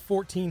Radio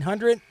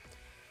 1400.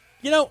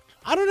 You know,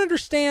 I don't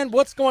understand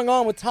what's going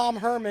on with Tom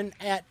Herman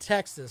at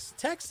Texas.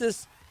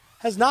 Texas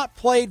has not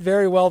played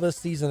very well this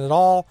season at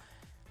all.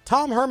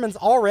 Tom Herman's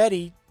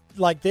already,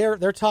 like,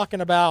 they're talking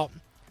about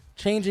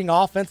changing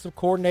offensive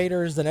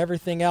coordinators and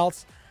everything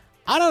else.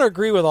 I don't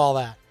agree with all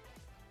that.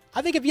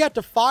 I think if you have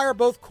to fire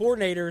both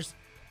coordinators,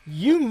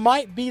 you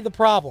might be the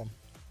problem.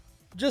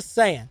 Just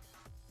saying.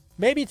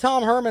 Maybe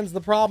Tom Herman's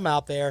the problem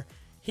out there.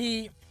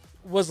 He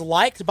was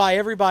liked by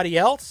everybody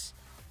else,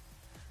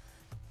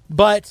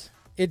 but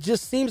it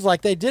just seems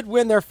like they did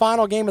win their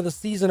final game of the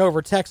season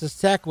over Texas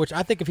Tech, which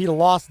I think if he'd have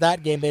lost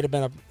that game, it'd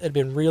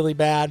been really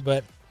bad.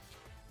 But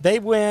they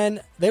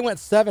win. They went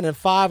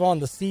 7-5 on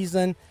the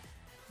season.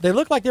 They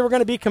looked like they were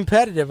going to be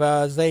competitive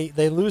as they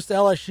lose to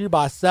LSU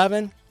by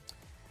 7.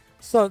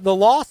 So the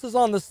losses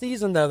on the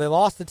season, though, they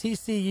lost to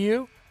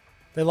TCU.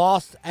 They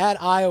lost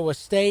at Iowa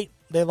State.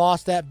 They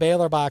lost at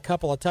Baylor by a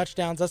couple of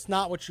touchdowns. That's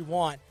not what you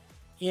want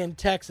in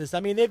Texas.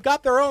 I mean, they've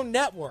got their own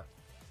network.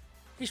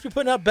 You should be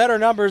putting up better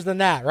numbers than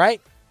that,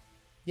 right?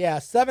 Yeah,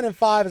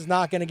 7-5 is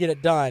not going to get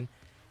it done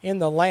in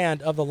the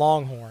land of the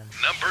Longhorns.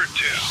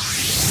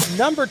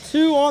 Number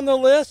 2 on the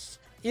list,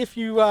 if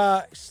you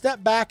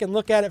step back and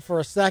look at it for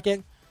a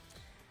second,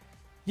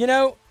 you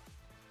know,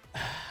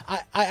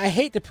 I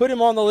hate to put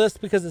him on the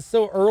list because it's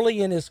so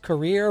early in his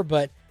career,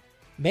 but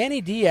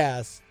Manny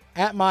Diaz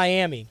at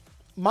Miami.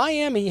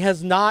 Miami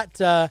has not,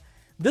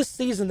 this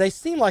season, they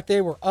seem like they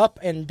were up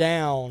and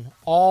down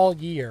all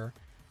year.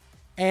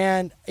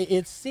 And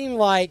it seemed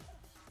like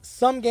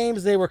some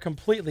games they were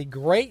completely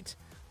great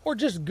or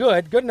just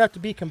good enough to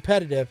be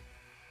competitive.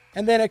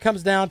 And then it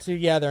comes down to,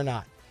 yeah, they're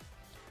not.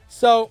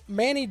 So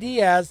Manny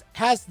Diaz,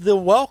 has the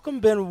welcome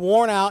been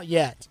worn out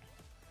yet?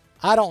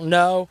 I don't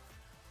know.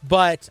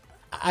 But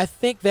I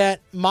think that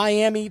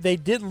Miami, they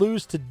did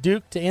lose to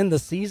Duke to end the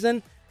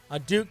season, a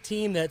Duke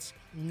team that's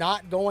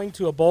not going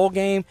to a bowl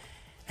game,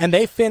 and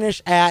they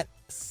finish at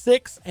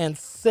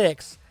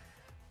 6-6.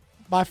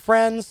 My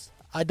friends,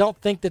 I don't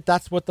think that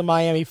that's what the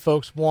Miami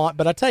folks want,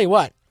 but I tell you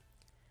what,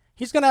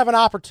 he's going to have an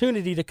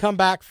opportunity to come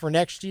back for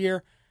next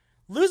year.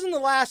 Losing the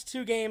last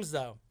 2 games,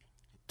 though,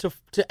 to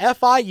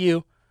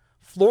FIU,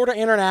 Florida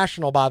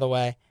International, by the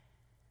way,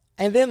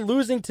 and then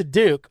losing to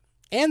Duke,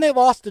 and they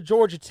lost to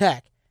Georgia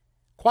Tech.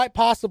 Quite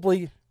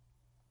possibly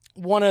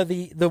one of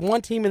the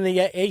one team in the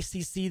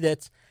ACC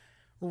that's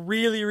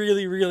really,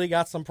 really, really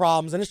got some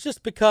problems. And it's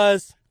just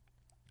because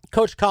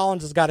Coach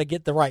Collins has got to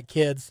get the right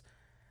kids.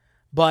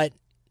 But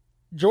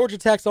Georgia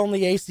Tech's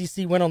only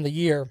ACC win on the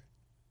year,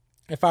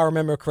 if I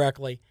remember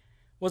correctly,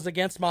 was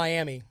against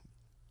Miami.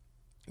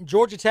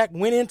 Georgia Tech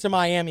went into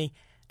Miami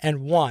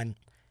and won.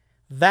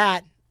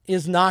 That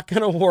is not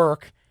going to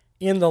work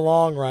in the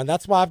long run.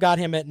 That's why I've got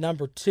him at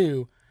number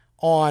 2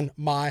 on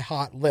my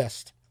hot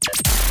list.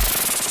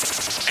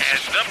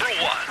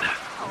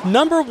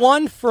 Number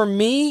 1 for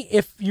me,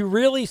 if you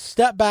really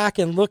step back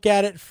and look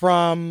at it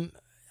from,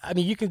 I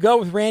mean, you can go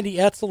with Randy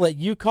Edsall at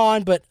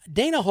UConn, but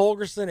Dana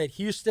Holgorsen at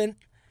Houston,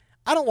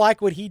 I don't like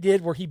what he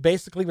did where he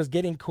basically was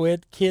getting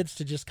kids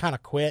to just kind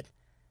of quit.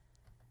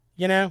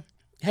 You know,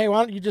 hey,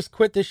 why don't you just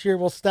quit this year?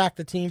 We'll stack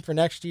the team for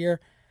next year.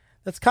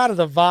 That's kind of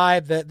the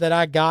vibe that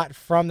I got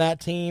from that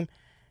team.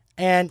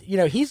 And, you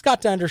know, he's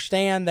got to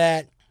understand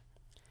that,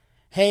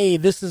 hey,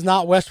 this is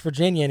not West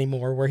Virginia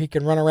anymore where he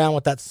can run around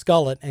with that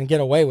skullet and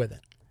get away with it.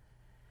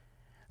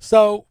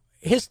 So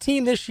his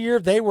team this year,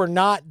 they were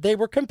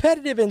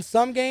competitive in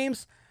some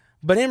games,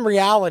 but in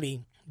reality,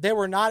 they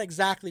were not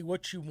exactly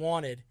what you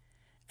wanted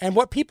and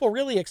what people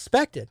really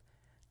expected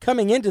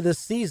coming into this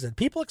season.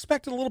 People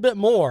expected a little bit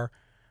more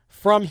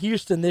from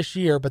Houston this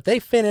year, but they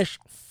finished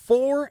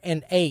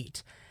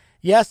 4-8.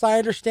 Yes, I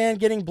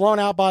understand getting blown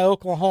out by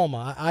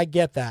Oklahoma. I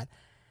get that.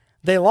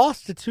 They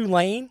lost to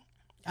Tulane.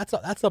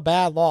 That's a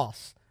bad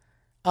loss.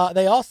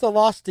 They also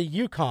lost to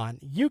UConn.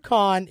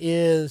 UConn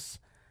is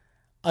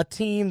a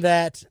team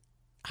that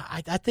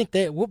I think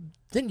didn't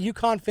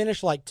UConn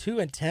finish like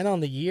 2-10 on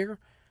the year,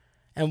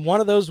 and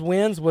one of those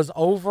wins was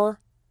over.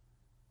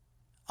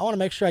 I want to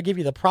make sure I give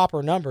you the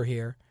proper number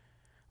here,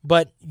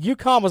 but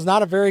UConn was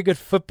not a very good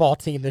football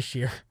team this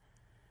year,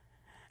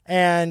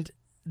 and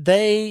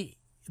they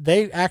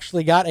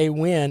actually got a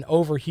win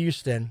over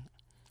Houston,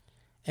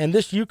 and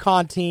this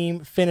UConn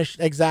team finished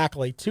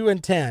exactly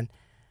 2-10.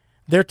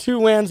 Their 2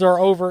 wins are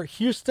over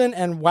Houston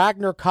and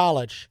Wagner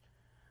College.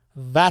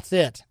 That's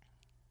it.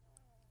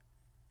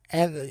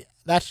 And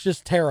that's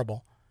just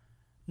terrible.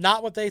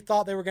 Not what they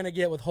thought they were going to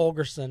get with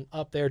Holgorsen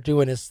up there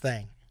doing his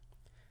thing.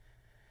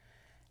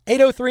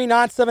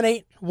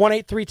 803-978-1832.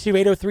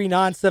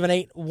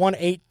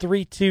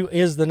 803-978-1832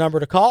 is the number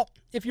to call.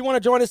 If you want to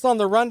join us on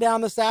the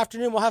rundown this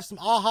afternoon, we'll have some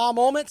aha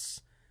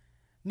moments.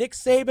 Nick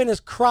Saban is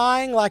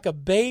crying like a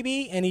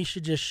baby, and he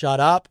should just shut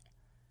up.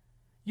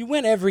 You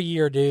win every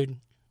year, dude.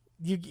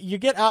 You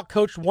get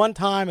out-coached one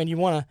time, and you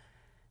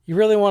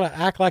really want to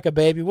act like a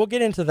baby. We'll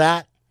get into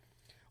that.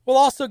 We'll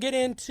also get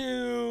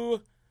into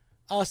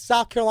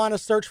South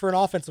Carolina's search for an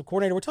offensive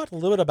coordinator. We talked a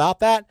little bit about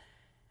that.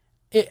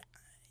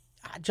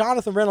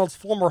 Jonathan Reynolds,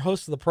 former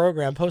host of the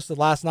program, posted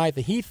last night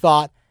that he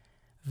thought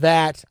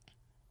that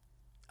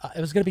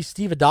it was going to be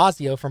Steve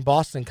Addazio from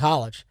Boston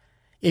College.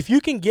 If you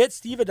can get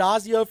Steve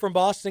Addazio from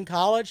Boston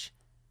College,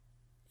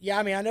 yeah,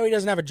 I mean, I know he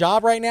doesn't have a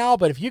job right now,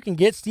 but if you can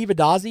get Steve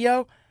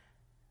Addazio,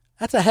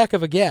 that's a heck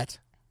of a get.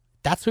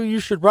 That's who you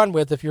should run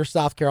with if you're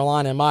South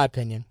Carolina, in my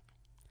opinion.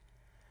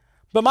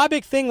 But my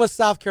big thing with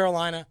South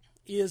Carolina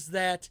is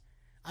that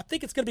I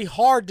think it's going to be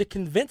hard to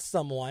convince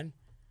someone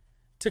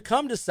to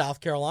come to South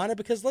Carolina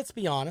because, let's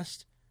be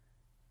honest,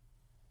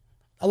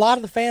 a lot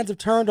of the fans have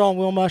turned on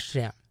Will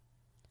Muschamp.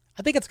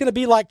 I think it's going to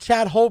be like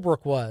Chad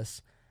Holbrook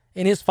was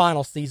in his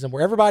final season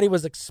where everybody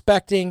was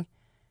expecting,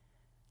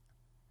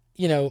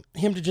 you know,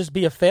 him to just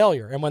be a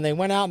failure. And when they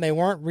went out and they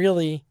weren't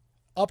really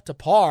up to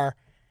par,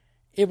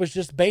 it was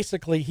just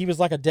basically he was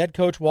like a dead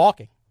coach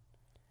walking.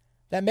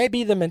 That may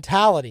be the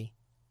mentality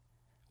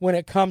when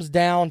it comes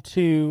down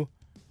to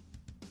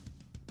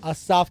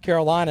South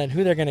Carolina and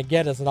who they're going to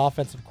get as an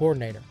offensive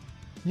coordinator.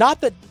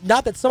 Not that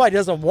somebody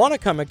doesn't want to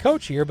come and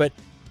coach here, but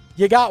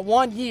you got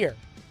 1 year.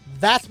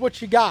 That's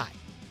what you got.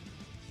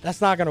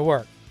 That's not going to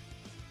work.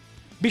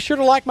 Be sure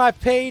to like my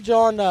page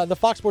on the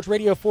Fox Sports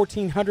Radio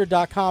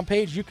 1400.com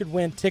page. You could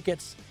win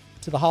tickets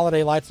to the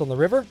Holiday Lights on the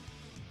River.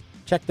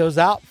 Check those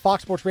out.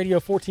 Fox Sports Radio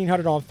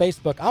 1400 on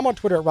Facebook. I'm on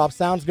Twitter at Rob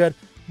Soundsgood.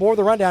 More of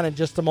the rundown in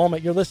just a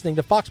moment. You're listening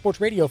to Fox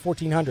Sports Radio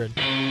 1400.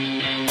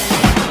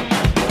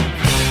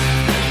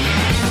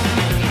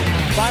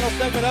 Final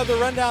segment of the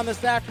rundown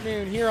this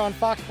afternoon here on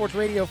Fox Sports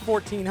Radio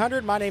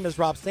 1400. My name is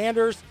Rob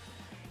Sanders.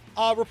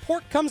 A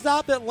report comes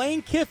out that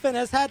Lane Kiffin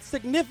has had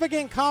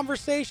significant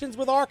conversations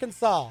with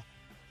Arkansas.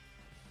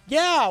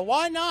 Yeah,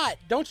 why not?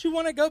 Don't you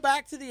want to go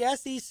back to the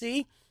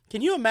SEC?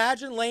 Can you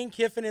imagine Lane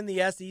Kiffin in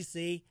the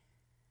SEC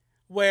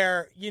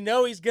where you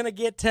know he's going to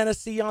get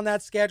Tennessee on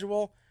that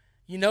schedule?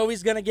 You know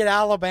he's going to get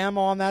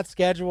Alabama on that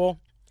schedule.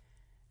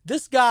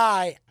 This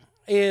guy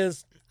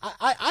is,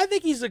 I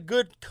think he's a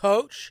good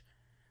coach.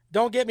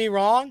 Don't get me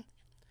wrong.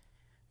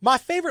 My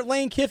favorite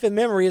Lane Kiffin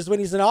memory is when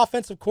he's an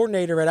offensive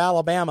coordinator at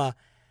Alabama,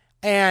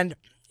 and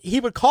he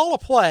would call a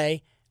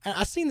play, and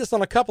I've seen this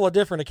on a couple of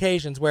different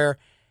occasions, where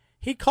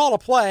he'd call a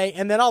play,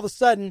 and then all of a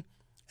sudden,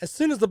 as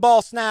soon as the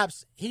ball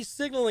snaps, he's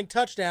signaling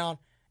touchdown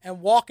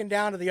and walking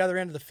down to the other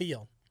end of the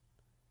field.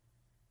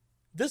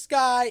 This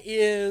guy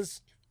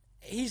he's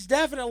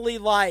definitely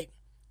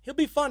he'll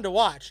be fun to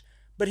watch.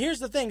 But here's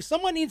the thing,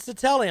 someone needs to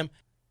tell him,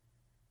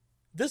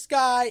 he's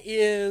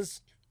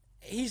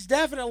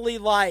definitely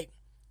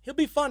he'll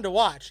be fun to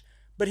watch.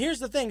 But here's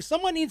the thing,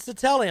 someone needs to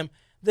tell him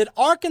that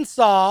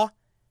Arkansas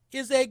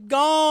is a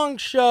gong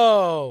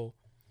show.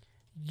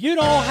 You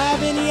don't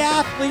have any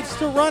athletes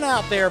to run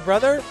out there,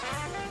 brother.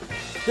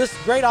 This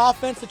great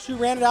offense that you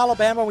ran at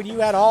Alabama when you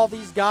had all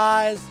these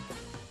guys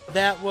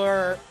that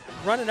were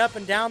running up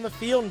and down the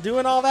field and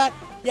doing all that,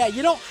 yeah,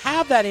 you don't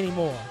have that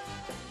anymore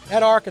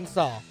at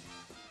Arkansas.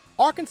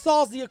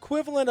 Arkansas is the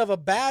equivalent of a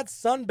bad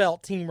Sun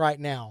Belt team right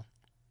now.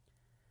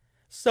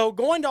 So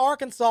going to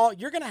Arkansas,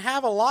 you're going to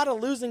have a lot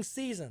of losing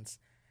seasons.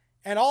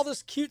 And all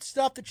this cute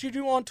stuff that you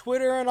do on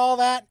Twitter and all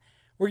that,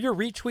 where you're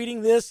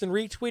retweeting this and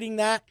retweeting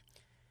that,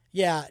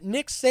 yeah,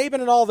 Nick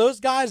Saban and all those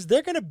guys,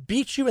 they're going to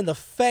beat you in the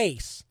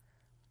face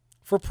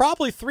for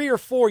probably 3 or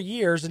 4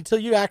 years until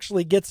you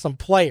actually get some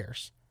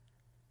players.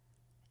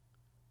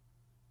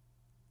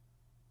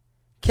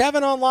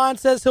 Kevin online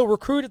says he'll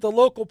recruit at the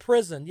local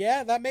prison.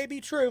 Yeah, that may be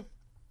true.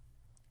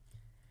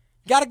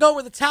 Got to go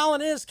where the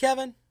talent is,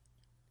 Kevin.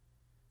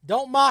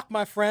 Don't mock,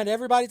 my friend.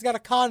 Everybody's got a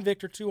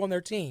convict or two on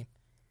their team.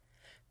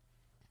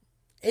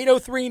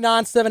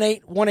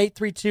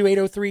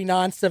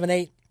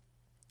 803-978-1832,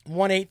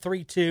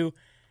 803-978-1832.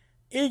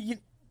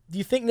 Do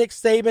you think Nick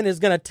Saban is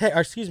going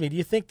to do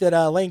you think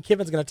that Lane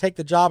Kiffin's going to take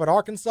the job at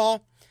Arkansas?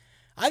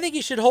 I think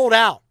he should hold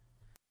out.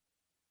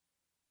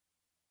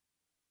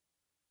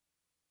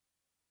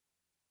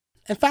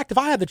 In fact, if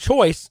I had the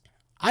choice,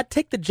 I'd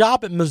take the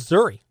job at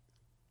Missouri.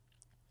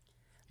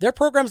 Their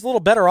program's a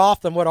little better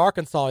off than what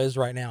Arkansas is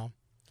right now.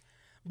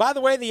 By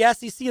the way, the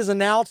SEC has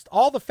announced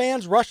all the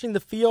fans rushing the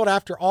field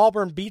after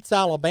Auburn beats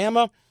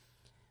Alabama.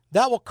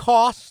 That will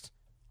cost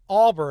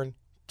Auburn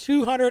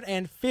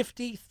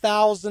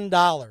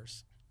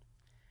 $250,000.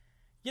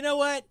 You know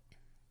what?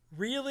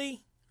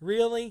 Really?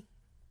 Really?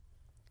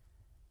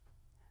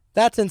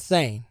 That's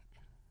insane.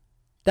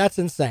 That's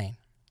insane.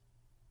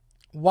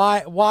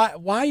 Why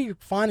are you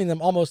finding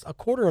them almost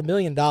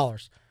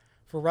 $250,000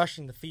 for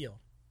rushing the field?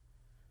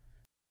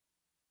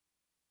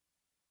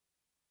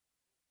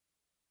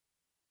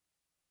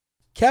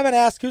 Kevin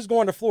asks who's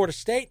going to Florida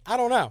State. I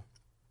don't know.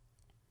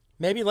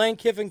 Maybe Lane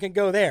Kiffin can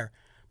go there.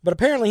 But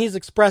apparently he's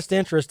expressed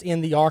interest in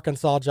the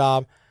Arkansas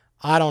job.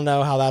 I don't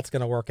know how that's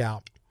going to work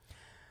out.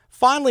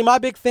 Finally, my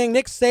big thing,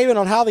 Nick Saban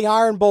on how the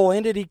Iron Bowl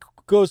ended. He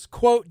goes,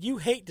 quote, "You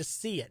hate to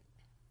see it.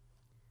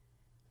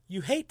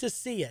 You hate to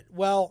see it."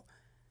 Well,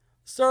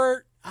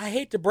 sir, I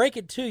hate to break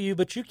it to you,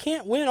 but you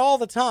can't win all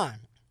the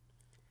time.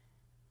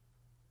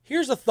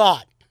 Here's a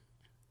thought.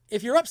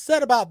 If you're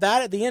upset about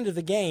that at the end of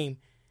the game,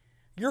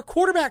 your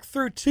quarterback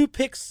threw 2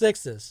 pick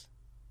sixes.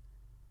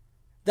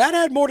 That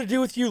had more to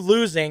do with you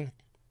losing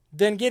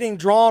than getting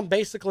drawn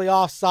basically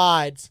off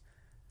sides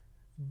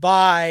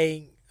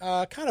by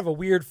kind of a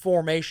weird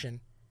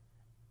formation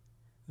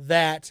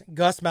that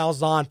Gus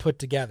Malzahn put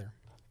together.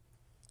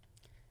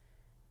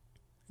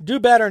 Do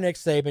better, Nick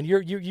Saban.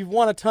 You've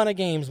won a ton of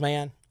games,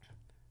 man.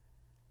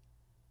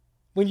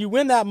 When you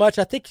win that much,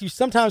 I think you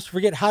sometimes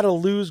forget how to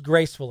lose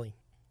gracefully.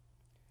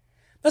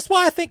 That's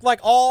why I think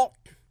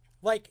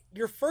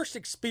your first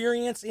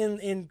experience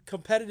in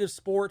competitive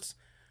sports,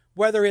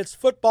 whether it's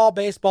football,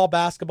 baseball,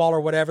 basketball,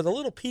 or whatever, the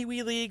little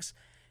peewee leagues,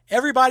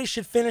 everybody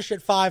should finish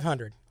at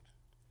 500.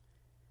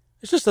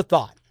 It's just a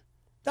thought.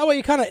 That way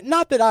you kind of,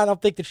 not that I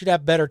don't think that you'd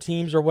have better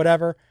teams or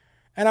whatever,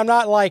 and I'm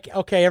not like,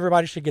 okay,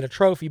 everybody should get a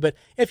trophy, but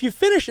if you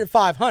finish at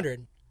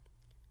 500,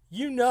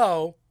 you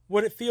know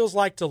what it feels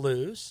like to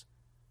lose,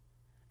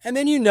 and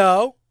then you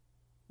know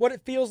what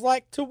it feels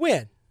like to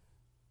win.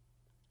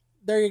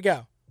 There you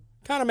go.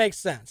 Kind of makes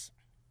sense.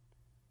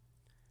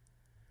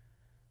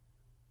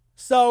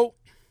 So,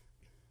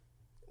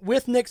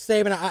 with Nick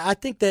Saban, I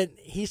think that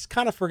he's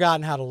kind of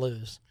forgotten how to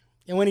lose.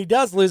 And when he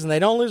does lose, and they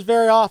don't lose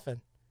very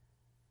often,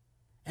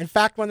 in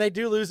fact, when they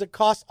do lose, it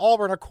costs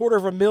Auburn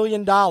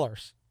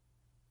 $250,000.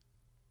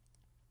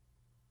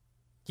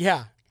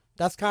 Yeah,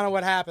 that's kind of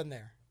what happened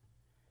there.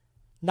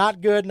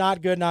 Not good,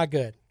 not good, not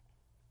good.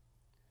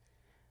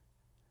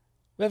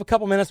 We have a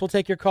couple minutes. We'll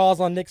take your calls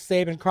on Nick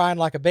Saban crying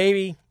like a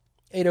baby.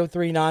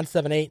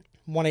 803-978-1832,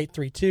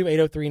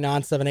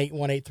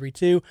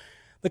 803-978-1832.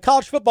 The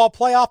college football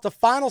playoff, the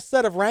final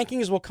set of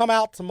rankings will come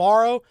out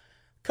tomorrow.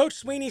 Coach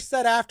Sweeney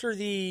said after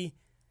the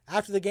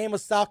game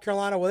with South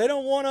Carolina, well, they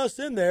don't want us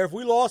in there. If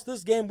we lost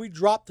this game, we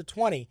dropped to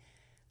 20.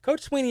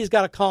 Coach Sweeney's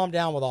got to calm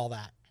down with all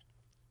that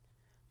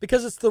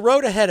because it's the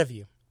road ahead of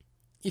you.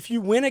 If you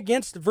win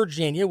against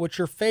Virginia, which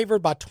you're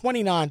favored by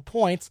 29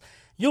 points,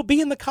 you'll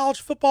be in the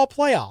college football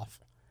playoff.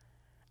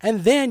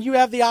 And then you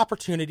have the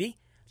opportunity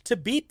to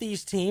beat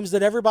these teams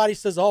that everybody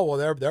says, oh, well,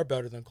 they're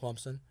better than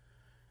Clemson.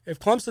 If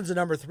Clemson's at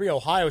number 3,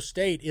 Ohio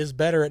State is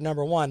better at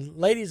number 1.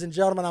 Ladies and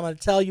gentlemen, I'm going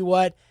to tell you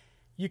what.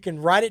 You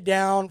can write it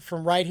down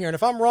from right here. And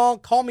if I'm wrong,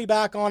 call me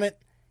back on it,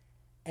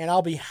 and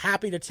I'll be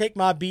happy to take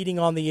my beating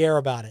on the air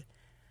about it.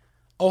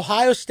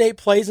 Ohio State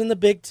plays in the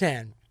Big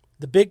Ten.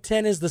 The Big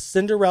Ten is the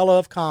Cinderella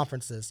of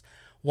conferences.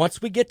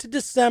 Once we get to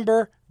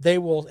December, they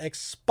will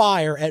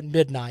expire at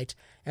midnight,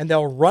 and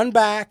they'll run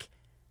back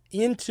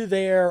into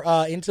their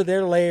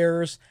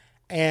layers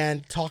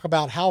and talk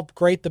about how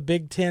great the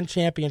Big Ten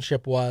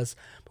championship was.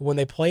 But when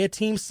they play a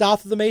team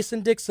south of the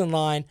Mason-Dixon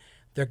line,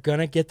 they're going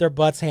to get their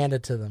butts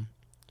handed to them.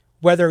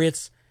 Whether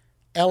it's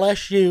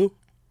LSU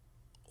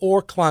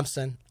or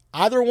Clemson,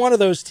 either one of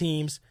those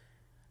teams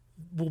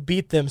will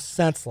beat them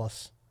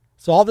senseless.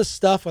 So all this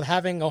stuff with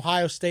having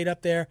Ohio State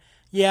up there,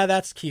 yeah,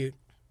 that's cute.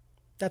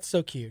 That's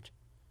so cute.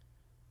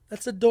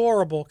 That's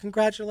adorable.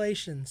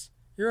 Congratulations.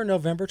 You're a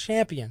November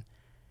champion.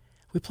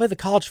 We play the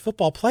college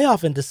football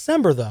playoff in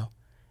December, though,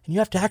 and you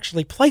have to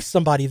actually place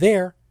somebody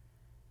there.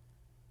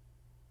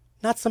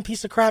 Not some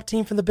piece of crap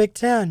team from the Big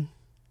Ten.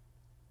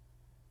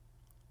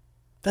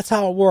 That's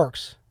how it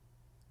works.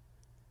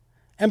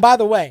 And by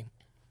the way,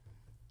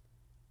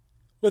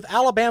 with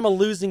Alabama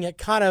losing, it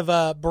kind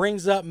of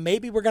brings up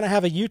maybe we're going to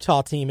have a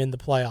Utah team in the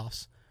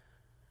playoffs.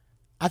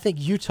 I think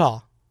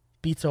Utah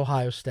beats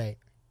Ohio State.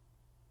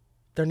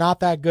 They're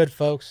not that good,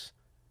 folks.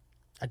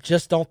 I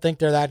just don't think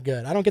they're that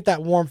good. I don't get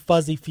that warm,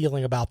 fuzzy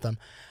feeling about them.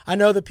 I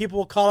know that people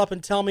will call up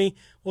and tell me,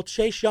 well,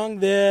 Chase Young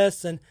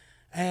this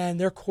and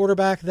their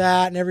quarterback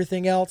that and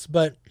everything else,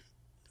 but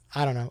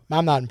I don't know.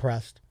 I'm not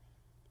impressed.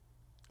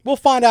 We'll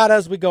find out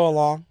as we go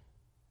along.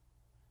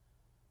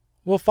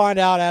 We'll find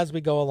out as we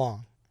go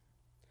along.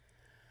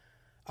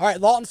 All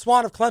right, Lawton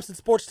Swan of Clemson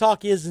Sports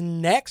Talk is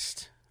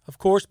next. Of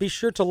course, be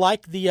sure to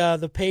like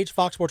the page,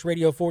 Fox Sports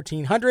Radio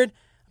 1400.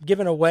 I'm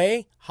giving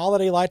away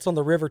Holiday Lights on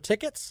the River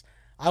tickets.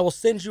 I will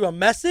send you a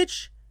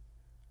message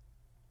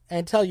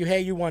and tell you, hey,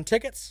 you won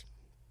tickets.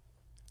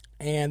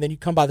 And then you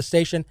come by the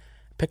station,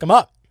 pick them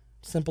up.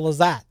 Simple as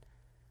that.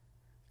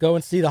 Go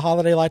and see the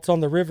Holiday Lights on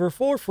the River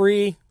for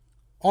free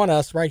on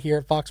us right here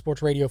at Fox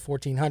Sports Radio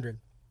 1400.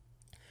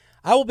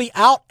 I will be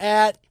out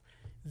at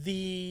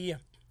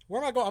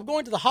where am I going? I'm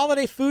going to the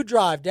Holiday Food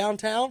Drive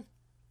downtown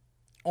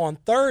on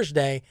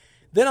Thursday.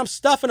 Then I'm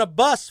stuffing a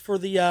bus for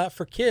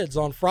kids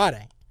on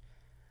Friday.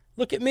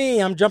 Look at me.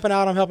 I'm jumping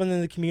out. I'm helping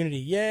in the community.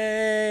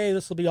 Yay.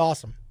 This will be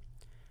awesome.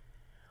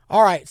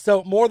 All right.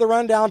 So more of the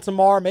rundown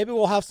tomorrow. Maybe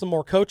we'll have some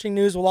more coaching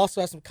news. We'll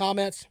also have some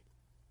comments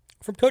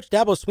from Coach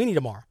Dabo Swinney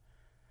tomorrow.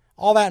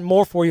 All that and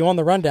more for you on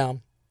the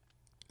rundown.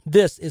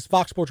 This is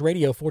Fox Sports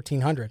Radio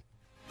 1400.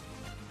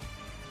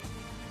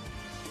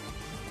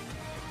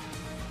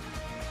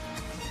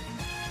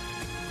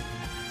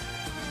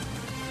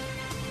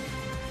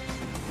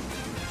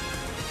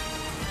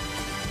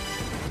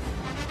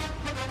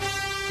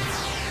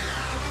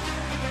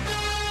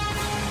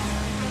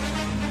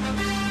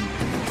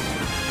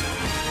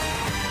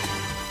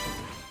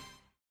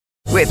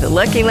 With the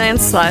Lucky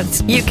Land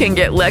Slots, you can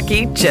get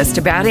lucky just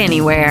about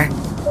anywhere.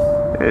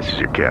 This is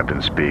your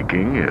captain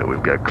speaking.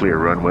 We've got clear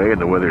runway and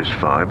the weather's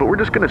fine, but we're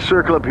just going to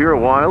circle up here a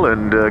while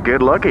and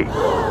get lucky.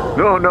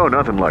 No,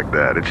 nothing like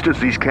that. It's just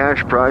these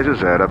cash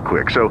prizes add up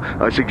quick. So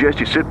I suggest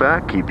you sit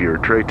back, keep your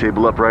tray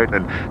table upright,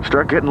 and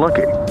start getting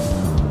lucky.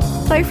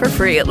 Play for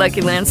free at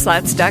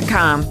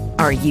LuckyLandSlots.com.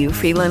 Are you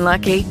feeling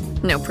lucky?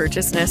 No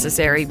purchase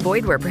necessary.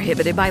 Void where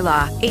prohibited by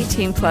law.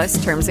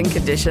 18+ terms and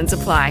conditions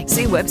apply.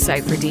 See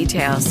website for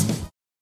details.